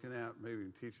been looking at,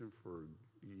 maybe teaching for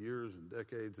years and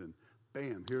decades, and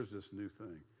bam, here's this new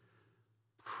thing.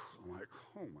 I'm like,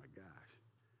 oh my gosh,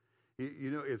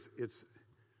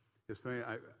 it's funny.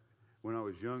 When I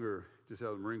was younger, just out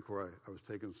of the Marine Corps, I was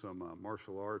taking some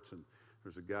martial arts, and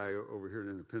there's a guy over here in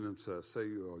Independence,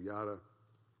 Seiyu Oyata.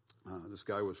 This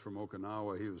guy was from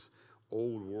Okinawa. He was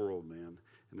old world, man.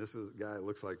 And this is a guy that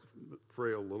looks like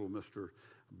frail little mister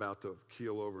about to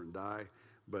keel over and die.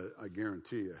 But I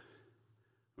guarantee you,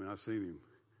 I mean, I've seen him.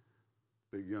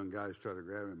 Big young guys try to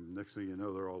grab him. Next thing you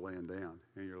know, they're all laying down.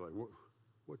 And you're like,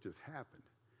 what just happened?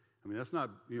 I mean, that's not,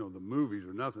 the movies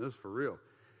or nothing. This is for real.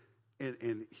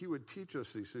 And he would teach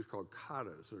us these things called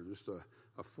katas. They're just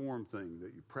a form thing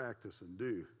that you practice and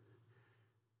do.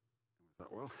 I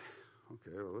thought, well,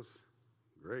 okay, that's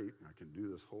great. I can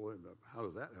do this whole thing, but how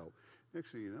does that help?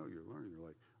 Next thing you know, you're learning. You're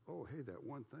like, oh, hey, that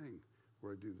one thing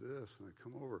where I do this and I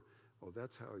come over, oh,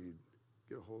 that's how you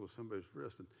get a hold of somebody's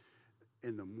wrist.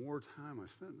 And the more time I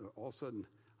spent, all of a sudden,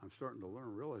 I'm starting to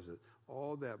learn, realize that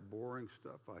all that boring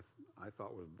stuff I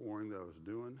thought was boring that I was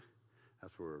doing,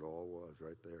 that's where it all was,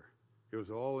 right there. It was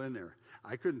all in there.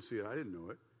 I couldn't see it. I didn't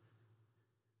know it.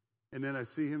 And then I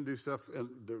see him do stuff, and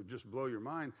they would just blow your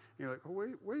mind. And you're like, oh,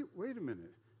 wait a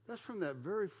minute. That's from that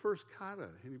very first kata.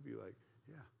 And he'd be like,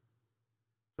 yeah.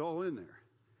 It's all in there.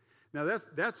 Now,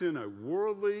 that's in a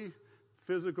worldly,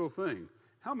 physical thing.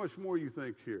 How much more you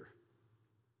think here?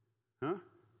 Huh?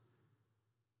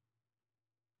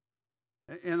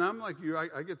 And I'm like you.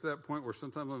 I get to that point where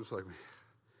sometimes I'm just like,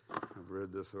 I've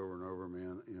read this over and over,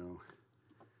 man,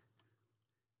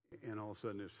 And all of a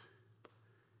sudden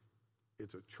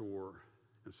it's a chore.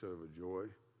 instead of a joy?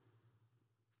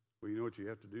 Well, you know what you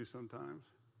have to do sometimes?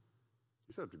 You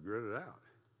just have to grit it out.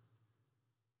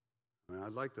 I mean,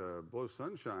 I'd like to blow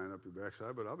sunshine up your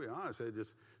backside, but I'll be honest,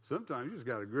 sometimes you just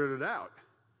got to grit it out,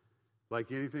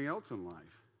 like anything else in life.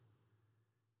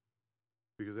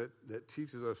 Because that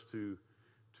teaches us to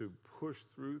push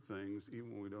through things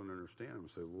even when we don't understand them.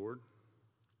 Say, Lord,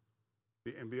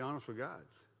 and be honest with God.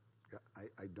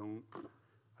 I don't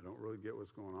really get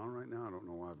what's going on right now. I don't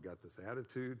know why I've got this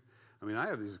attitude. I mean, I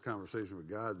have these conversations with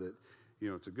God that,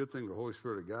 it's a good thing the Holy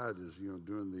Spirit of God is,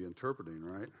 doing the interpreting,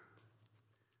 right?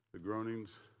 The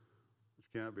groanings which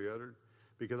cannot be uttered.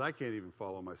 Because I can't even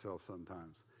follow myself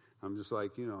sometimes. I'm just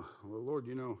like, well, Lord,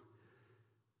 I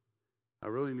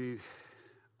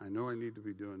know I need to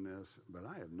be doing this, but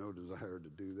I have no desire to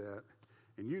do that.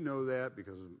 And you know that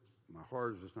because my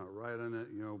heart is just not right on it,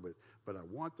 but I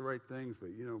want the right things, but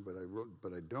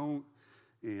I don't.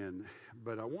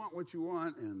 But I want what you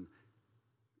want. And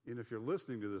if you're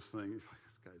listening to this thing, you're like,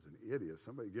 this guy's an idiot.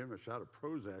 Somebody give him a shot of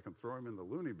Prozac and throw him in the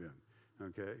loony bin.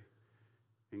 Okay?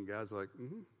 And God's like,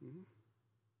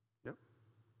 yep,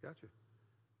 gotcha.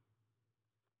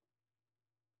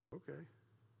 Okay.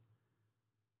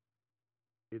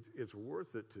 It's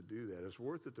worth it to do that. It's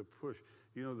worth it to push.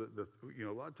 A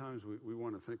lot of times we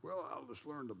want to think, well, I'll just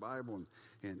learn the Bible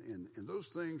and those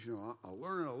things, I'll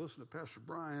learn it. I'll listen to Pastor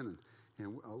Brian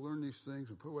and I'll learn these things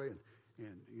and put away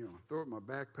and throw it in my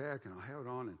backpack and I'll have it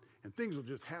on and things will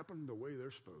just happen the way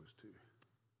they're supposed to.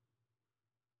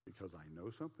 Because I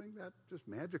know something that just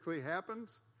magically happens.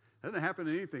 It doesn't happen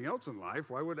to anything else in life.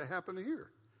 Why would it happen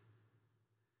here?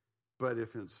 But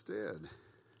if instead,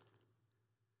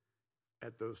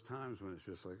 at those times when it's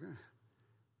just like,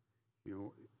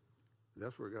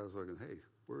 that's where God's looking, hey,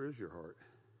 where is your heart?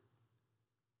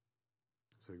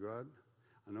 Say, God,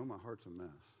 I know my heart's a mess.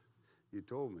 You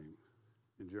told me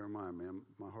in Jeremiah, man,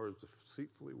 my heart is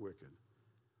deceitfully wicked.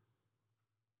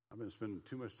 I've been spending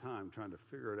too much time trying to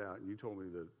figure it out, and you told me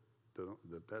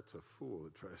that that's a fool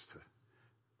that tries to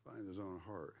find his own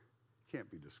heart. It can't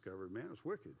be discovered. Man, it's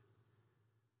wicked.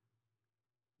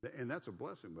 And that's a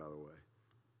blessing, by the way.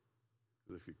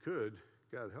 If you could,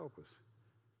 God help us.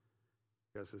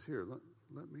 God says, here,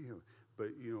 let me help. But,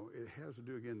 it has to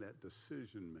do, again, that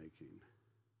decision-making.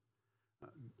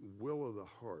 Will of the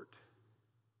heart,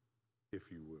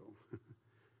 if you will.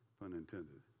 Pun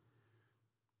intended.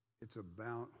 It's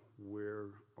about where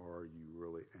are you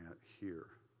really at here.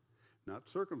 Not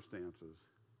circumstances.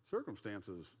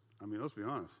 Circumstances, let's be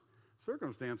honest.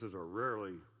 Circumstances are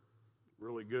rarely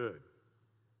really good.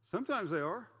 Sometimes they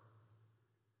are.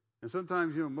 And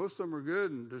sometimes, most of them are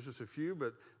good and there's just a few,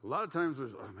 but a lot of times the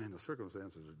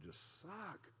circumstances just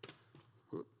suck.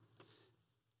 Whoop.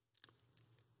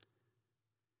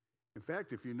 In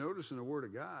fact, if you notice in the Word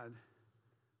of God,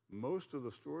 most of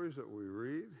the stories that we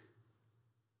read,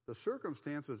 the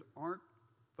circumstances aren't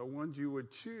the ones you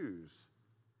would choose.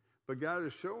 But God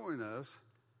is showing us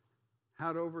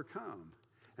how to overcome.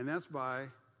 And that's by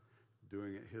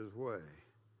doing it His way,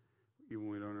 even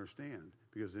when we don't understand.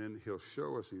 Because then He'll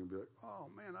show us and you'll be like, oh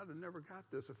man, I'd have never got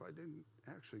this if I didn't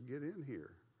actually get in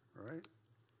here, right?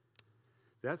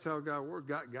 That's how God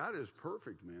works. God is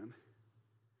perfect, man.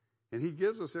 And He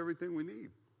gives us everything we need.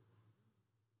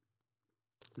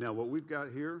 Now, what we've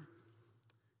got here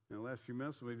in the last few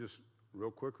minutes, let me just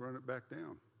real quick run it back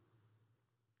down.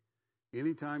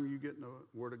 Anytime you get in the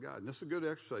Word of God, and this is a good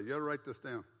exercise. You got to write this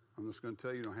down. I'm just going to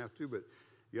tell you, you don't have to, but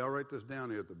you got to write this down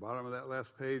here at the bottom of that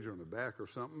last page or on the back or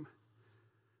something.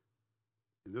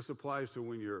 And this applies to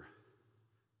when you're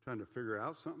trying to figure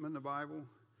out something in the Bible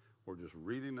or just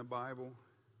reading the Bible.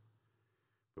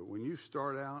 But when you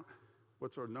start out,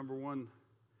 what's our number one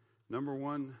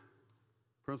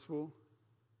principle?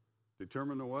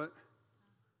 Determine the what?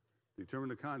 Determine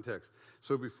the context.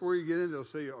 So before you get in, they'll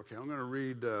say, okay, I'm going to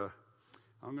read the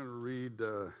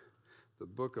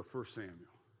book of 1 Samuel.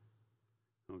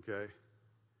 Okay?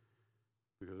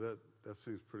 Because that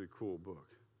seems a pretty cool book.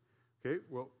 Okay,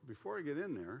 well, before I get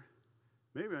in there,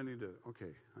 maybe I need to,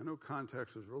 I know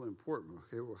context is really important.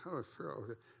 Okay, well, how do I figure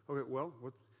out? Okay, well,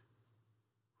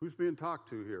 who's being talked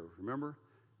to here? Remember,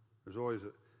 God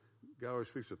always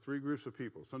speaks to three groups of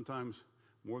people, sometimes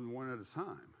more than one at a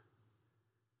time.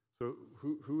 So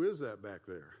who is that back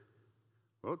there?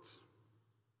 Well, it's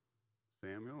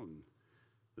Samuel and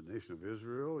the nation of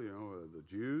Israel, the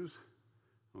Jews.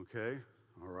 Okay,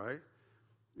 all right.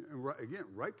 And again,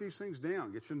 write these things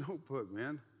down. Get your notebook,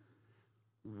 man.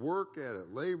 Work at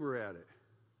it. Labor at it.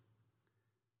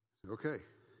 Okay,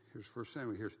 here's 1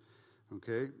 Samuel.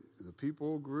 The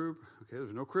people group. Okay,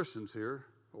 there's no Christians here.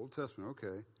 Old Testament,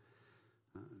 okay.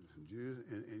 Jews,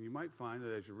 and you might find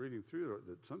that as you're reading through it,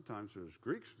 that sometimes there's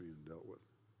Greeks being dealt with.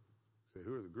 Say,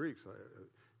 who are the Greeks?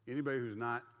 Anybody who's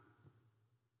not,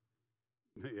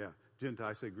 Gentile.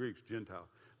 I say Greeks, Gentile.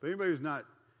 But anybody who's not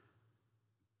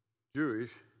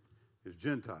Jewish is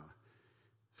Gentile.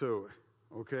 So,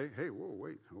 okay, hey, whoa,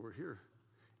 wait, over here.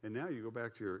 And now you go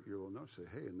back to your little notes and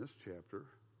say, hey, in this chapter,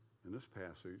 in this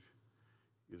passage,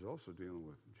 is also dealing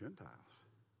with Gentiles.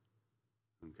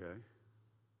 Okay?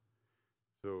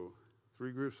 So,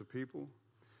 3 groups of people.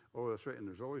 Oh, that's right. And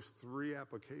there's always 3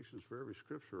 applications for every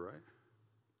scripture, right?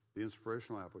 The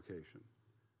inspirational application.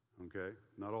 Okay?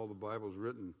 Not all the Bible's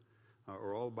written,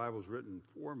 or all the Bible's written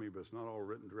for me, but it's not all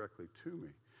written directly to me.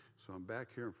 So I'm back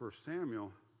here in 1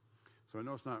 Samuel. So I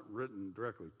know it's not written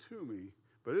directly to me,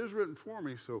 but it is written for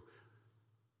me. So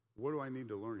what do I need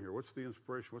to learn here? What's the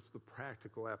inspiration? What's the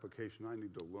practical application I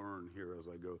need to learn here as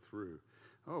I go through?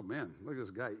 Oh, man, look at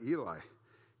this guy, Eli.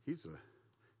 He's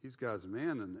God's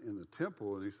man in the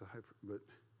temple, and but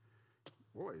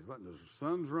boy, he's letting his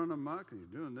sons run amok, and he's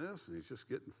doing this, and he's just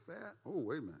getting fat. Oh,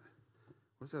 wait a minute.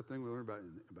 What's that thing we learned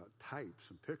about types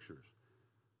and pictures?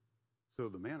 So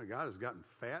the man of God has gotten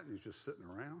fat, and he's just sitting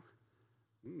around?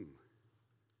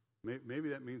 Maybe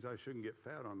that means I shouldn't get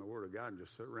fat on the Word of God and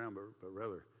just sit around, but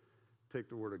rather take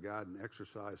the Word of God and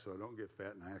exercise so I don't get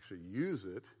fat, and I actually use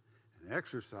it and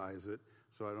exercise it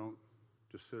so I don't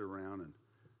just sit around and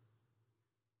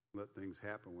let things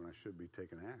happen when I should be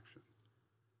taking action.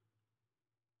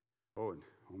 Oh, and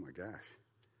oh my gosh,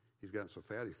 he's gotten so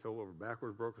fat he fell over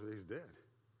backwards, broke his, he's dead.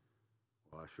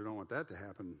 Well, I sure don't want that to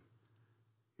happen,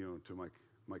 to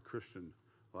my Christian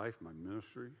life, my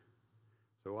ministry.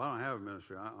 So I don't have a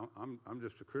ministry. I'm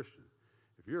just a Christian.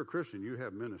 If you're a Christian, you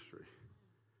have ministry.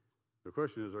 The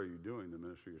question is, are you doing the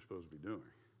ministry you're supposed to be doing?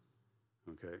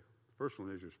 Okay? The first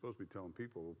one is you're supposed to be telling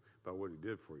people about what he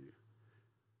did for you.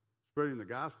 Spreading the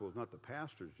gospel is not the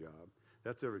pastor's job.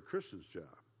 That's every Christian's job.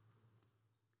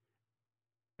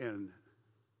 And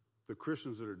the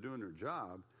Christians that are doing their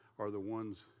job are the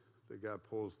ones that God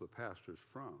pulls the pastors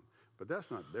from. But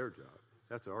that's not their job.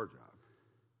 That's our job.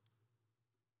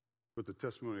 With the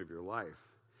testimony of your life.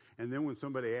 And then when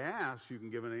somebody asks, you can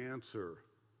give an answer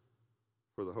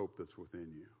for the hope that's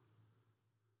within you.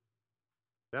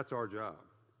 That's our job.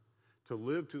 To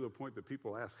live to the point that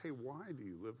people ask, hey, why do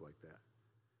you live like that?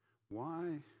 Why?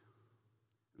 And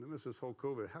then there's this whole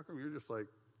COVID. How come you're just like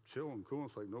chill and cool?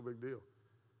 It's like no big deal.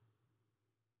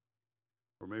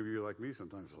 Or maybe you're like me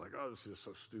sometimes. It's like, oh, this is just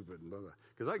so stupid and blah, blah.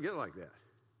 Because I get like that.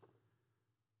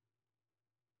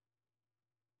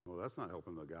 Well, that's not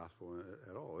helping the gospel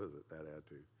at all, is it, that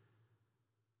attitude?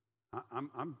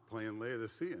 I'm playing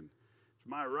Laodicean. It's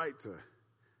my right to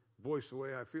voice the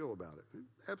way I feel about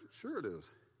it. Sure it is.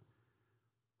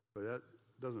 But that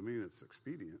doesn't mean it's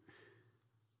expedient.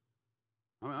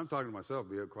 I'm talking to myself,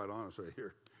 to be quite honest right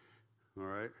here. All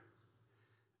right?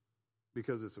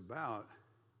 Because it's about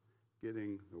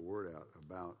getting the word out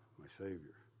about my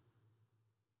Savior.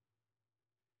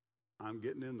 I'm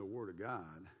getting in the Word of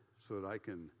God so that I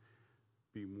can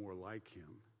be more like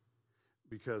Him.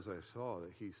 Because I saw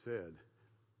that He said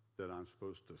that I'm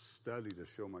supposed to study to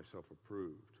show myself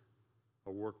approved,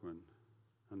 a workman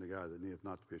unto God that needeth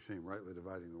not to be ashamed, rightly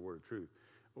dividing the word of truth.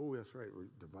 Oh, that's right, we're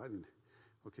dividing.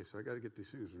 Okay, so I got to get these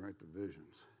things in right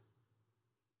divisions.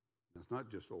 That's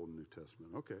not just Old and New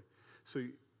Testament. Okay, so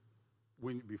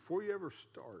before you ever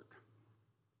start,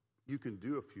 you can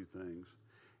do a few things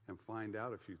and find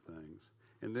out a few things.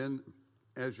 And then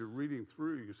as you're reading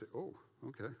through, you can say, oh,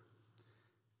 okay,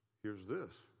 here's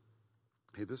this.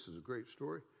 Hey, this is a great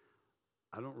story.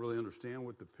 I don't really understand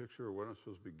what the picture or what I'm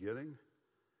supposed to be getting,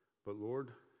 but Lord,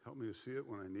 help me to see it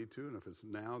when I need to. And if it's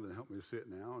now, then help me to see it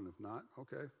now. And if not,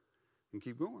 okay, and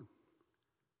keep going.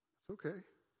 It's okay.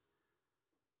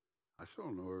 I still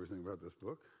don't know everything about this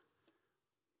book.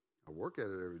 I work at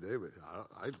it every day, but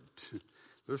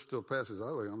there's still passages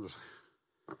I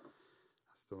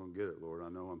still don't get it, Lord. I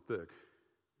know I'm thick.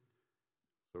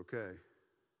 It's okay.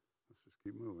 Let's just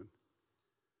keep moving.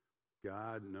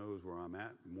 God knows where I'm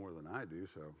at more than I do,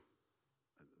 so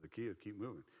the key is keep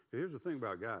moving. Here's the thing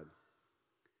about God.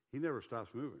 He never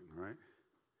stops moving, right?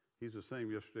 He's the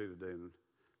same yesterday, today, and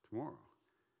tomorrow.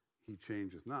 He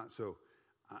changes not. So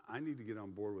I need to get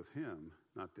on board with Him,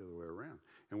 not the other way around.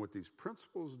 And what these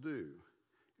principles do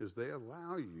is they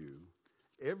allow you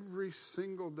every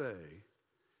single day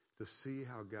to see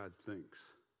how God thinks,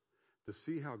 to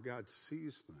see how God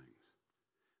sees things,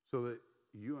 so that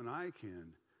you and I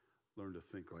can learn to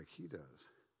think like He does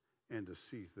and to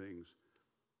see things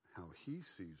how He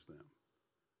sees them,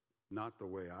 not the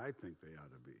way I think they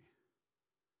ought to be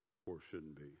or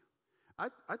shouldn't be.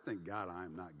 I think God, I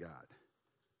am not God.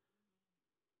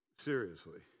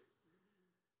 Seriously.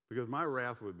 Because my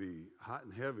wrath would be hot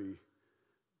and heavy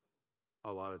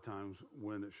a lot of times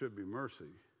when it should be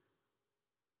mercy.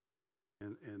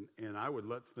 And I would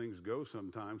let things go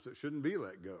sometimes that shouldn't be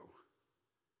let go.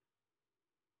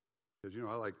 Because,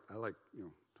 I like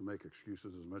to make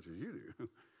excuses as much as you do.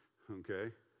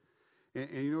 Okay?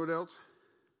 And you know what else?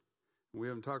 We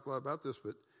haven't talked a lot about this,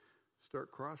 but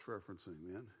start cross-referencing,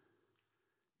 man.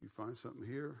 You find something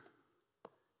here,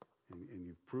 and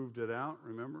you've proved it out,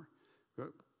 remember?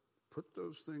 Put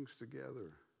those things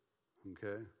together,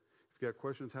 okay? If you got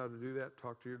questions how to do that,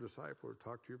 talk to your discipler,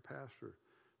 talk to your pastor,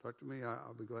 talk to me.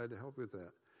 I'll be glad to help you with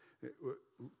that.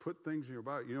 Put things in your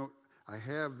Bible. I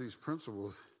have these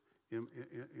principles in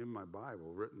my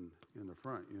Bible written in the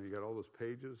front. You got all those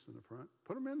pages in the front.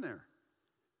 Put them in there.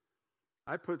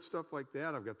 I put stuff like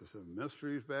that. I've got the seven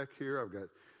mysteries back here. I've got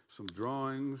some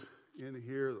drawings in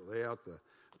here that lay out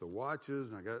the watches,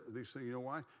 and I got these things. You know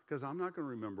why? Because I'm not going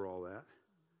to remember all that.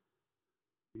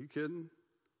 Are you kidding?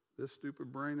 This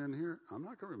stupid brain in here, I'm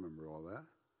not going to remember all that.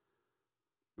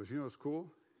 But you know what's cool?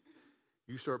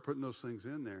 You start putting those things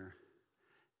in there,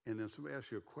 and then somebody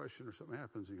asks you a question or something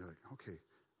happens, and you're like, okay,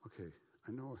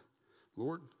 I know it.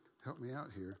 Lord, help me out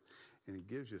here. And he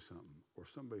gives you something, or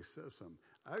somebody says something.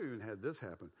 I've even had this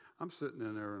happen. I'm sitting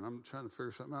in there, and I'm trying to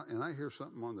figure something out, and I hear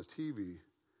something on the TV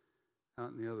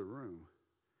out in the other room.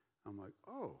 I'm like,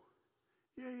 oh,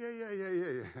 yeah.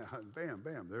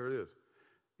 Bam, there it is.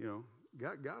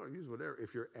 God will use whatever.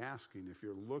 If you're asking, if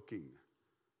you're looking,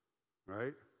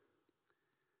 right?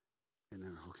 And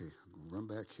then, okay, run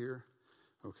back here.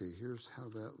 Okay, here's how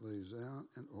that lays out.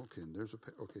 And okay, and there's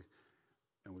okay.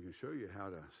 And we can show you how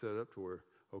to set it up to where,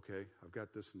 okay, I've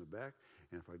got this in the back.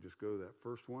 And if I just go to that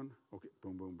first one, okay,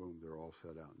 boom, boom, boom, they're all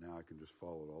set out. Now I can just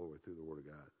follow it all the way through the Word of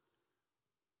God.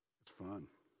 It's fun.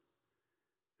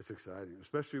 It's exciting,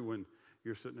 especially when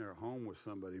you're sitting there at home with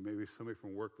somebody, maybe somebody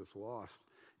from work that's lost,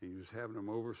 and you're just having them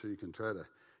over so you can try to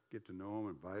get to know them,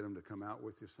 invite them to come out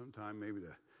with you sometime, maybe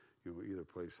to, either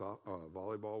play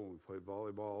volleyball when we played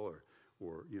volleyball,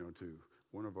 or to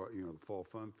one of our, the Fall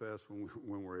Fun Fest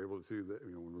when we're able to,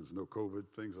 when there's no COVID,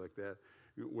 things like that,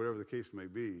 whatever the case may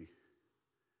be,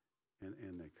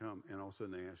 and they come, and all of a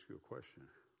sudden they ask you a question.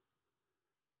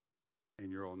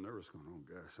 And you're all nervous going, oh,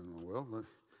 gosh. I'm going, well,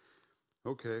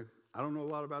 okay. I don't know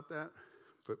a lot about that,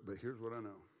 but here's what I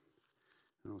know.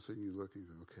 And all of a sudden you look and you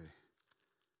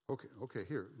go, okay,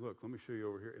 here, look, let me show you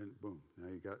over here. And boom, now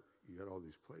you got all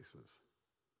these places.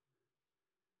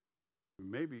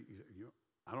 Maybe,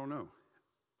 I don't know.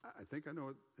 I think I know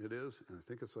what it is, and I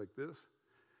think it's like this.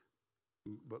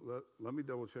 But let me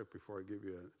double check before I give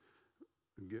you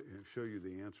show you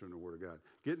the answer in the Word of God.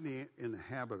 Get in the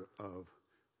habit of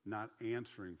not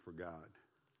answering for God.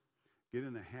 Get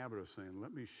in the habit of saying,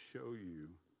 let me show you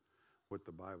what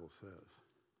the Bible says.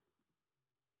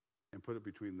 And put it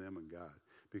between them and God.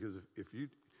 Because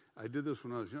I did this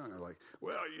when I was young. I like,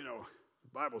 well, the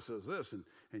Bible says this, and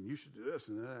you should do this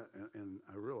and that. And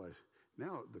I realized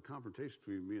now the confrontation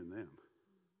between me and them.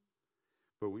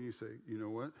 But when you say, you know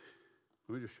what?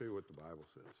 Let me just show you what the Bible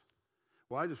says.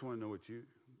 Well, I just want to know what you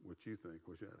think.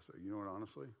 What you say. You know what,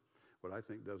 honestly? What I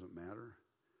think doesn't matter.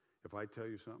 If I tell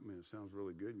you something and it sounds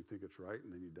really good and you think it's right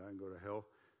and then you die and go to hell,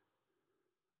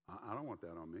 I don't want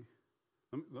that on me.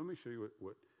 Let me show you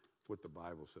what the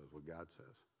Bible says, what God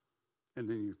says. And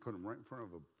then you put them right in front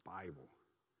of a Bible,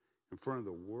 in front of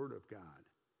the Word of God.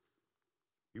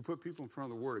 You put people in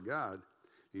front of the Word of God,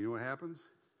 you know what happens?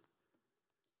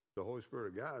 The Holy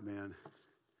Spirit of God, man,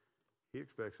 He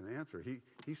expects an answer.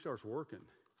 He starts working.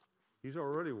 He's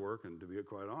already working, to be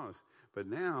quite honest. But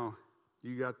now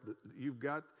you've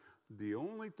got the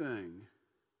only thing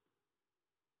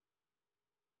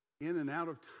in and out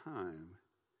of time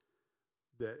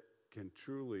that can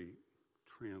truly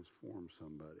transform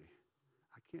somebody.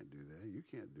 I can't do that. You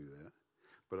can't do that.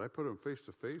 But I put them face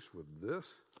to face with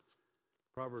this.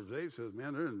 Proverbs 8 says,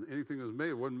 man, there isn't anything that was made.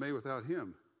 It wasn't made without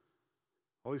Him.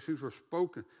 All these things were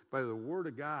spoken by the Word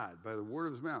of God, by the word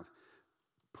of His mouth.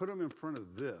 Put them in front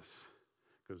of this,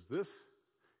 because this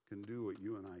can do what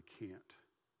you and I can't.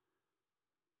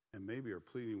 And maybe are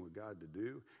pleading with God to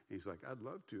do. And He's like, I'd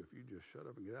love to if you just shut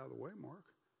up and get out of the way, Mark.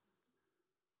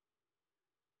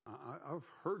 I've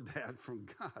heard that from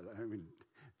God. I mean,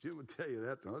 Jim would tell you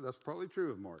that. That's probably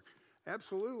true of Mark.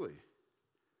 Absolutely.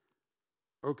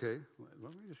 Okay,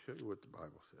 let me just show you what the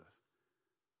Bible says.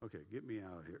 Okay, get me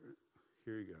out of here.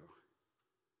 Here you go.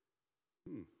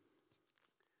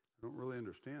 I don't really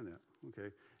understand that.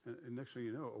 Okay, and next thing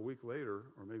you know, a week later,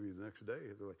 or maybe the next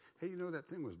day, they're like, hey, that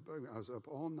thing was bugging me. I was up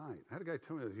all night. I had a guy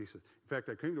tell me that. He said, in fact,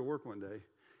 I came to work one day,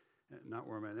 not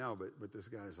where I'm at now, but this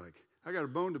guy's like, I got a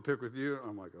bone to pick with you.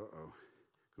 I'm like, uh-oh,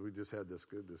 because we just had this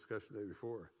good discussion the day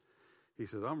before. He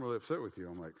says, I'm really upset with you.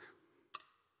 I'm like,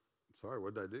 sorry,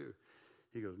 what did I do?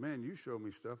 He goes, man, you showed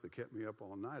me stuff that kept me up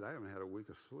all night. I haven't had a week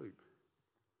of sleep.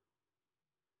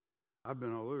 I've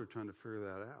been all over trying to figure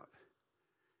that out.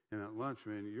 And at lunch,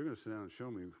 man, you're going to sit down and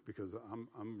show me, because I'm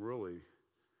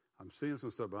seeing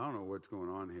some stuff, but I don't know what's going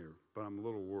on here, but I'm a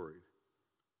little worried.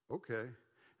 Okay.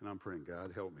 And I'm praying,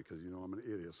 God, help me, because, I'm an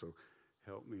idiot, so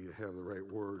help me to have the right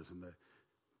words. And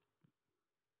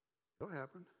it'll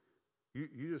happen.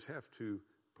 You just have to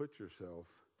put yourself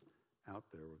out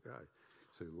there with God.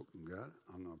 Say, look, God,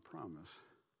 I'm going to promise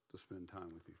to spend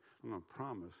time with you. I'm going to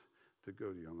promise to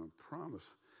go to you. I'm going to promise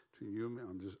to you and me.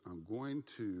 I'm going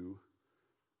to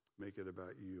make it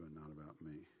about you and not about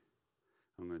me.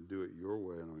 I'm going to do it your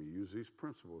way, and I'm going to use these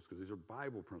principles, because these are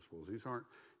Bible principles. These aren't,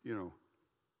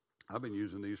 I've been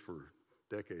using these for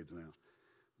decades now.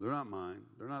 They're not mine.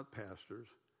 They're not pastors.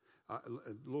 A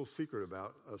little secret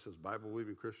about us as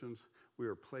Bible-believing Christians, we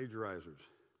are plagiarizers.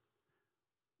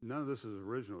 None of this is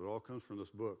original. It all comes from this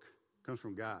book. It comes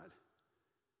from God.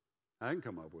 I didn't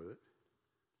come up with it.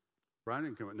 Brian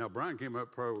didn't come up. Now, Brian came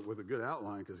up probably with a good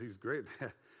outline, because he's great at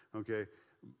that, okay?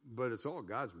 But it's all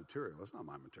God's material. It's not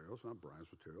my material. It's not Brian's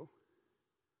material.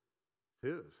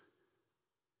 It's his.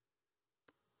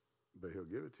 But he'll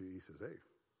give it to you. He says, hey,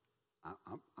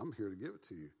 I'm here to give it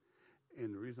to you.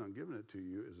 And the reason I'm giving it to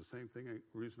you is the same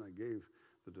reason I gave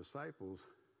the disciples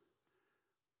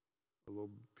a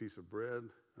little piece of bread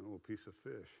and a little piece of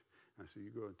fish. And I said, you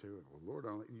go and tell it. Well, Lord,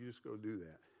 I'll let you just go do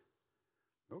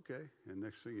that. Okay. And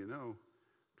next thing you know,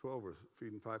 12 were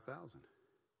feeding 5,000.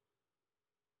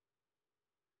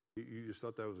 You just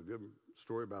thought that was a good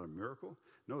story about a miracle?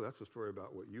 No, that's a story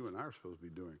about what you and I are supposed to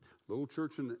be doing. Little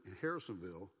church in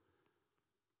Harrisonville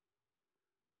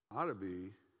ought to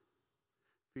be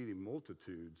feeding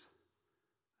multitudes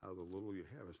out of the little you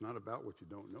have. It's not about what you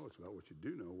don't know. It's about what you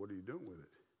do know. What are you doing with it?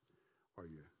 Are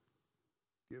you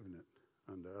giving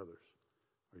it unto others?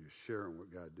 Are you sharing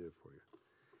what God did for you?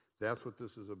 That's what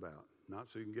this is about. Not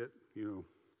so you can get,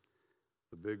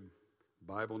 the big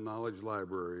Bible knowledge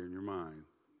library in your mind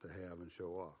to have and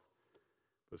show off,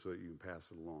 but so that you can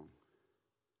pass it along.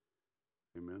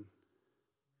 Amen?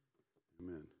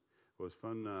 Amen. Well, it's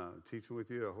fun teaching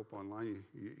with you. I hope online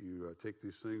you take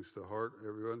these things to heart,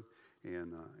 everyone,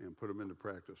 and put them into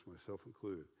practice, myself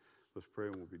included. Let's pray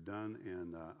and we'll be done.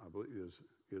 And I believe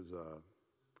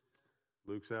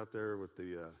Luke's out there with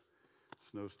the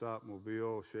snow stop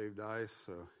mobile, shaved ice.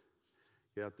 So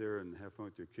get out there and have fun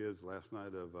with your kids. Last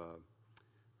night of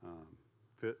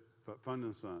Fun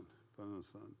and Sun.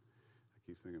 I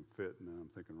keep thinking fit, and then I'm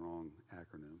thinking wrong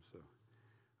acronym. So,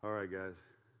 all right, guys.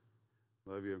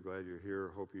 Love you. I'm glad you're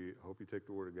here. Hope you take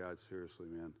the Word of God seriously,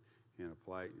 man, and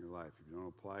apply it in your life. If you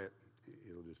don't apply it,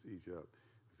 it'll just eat you up.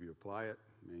 If you apply it,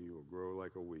 man, you will grow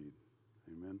like a weed.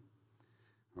 Amen.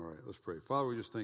 All right, let's pray. Father, we just thank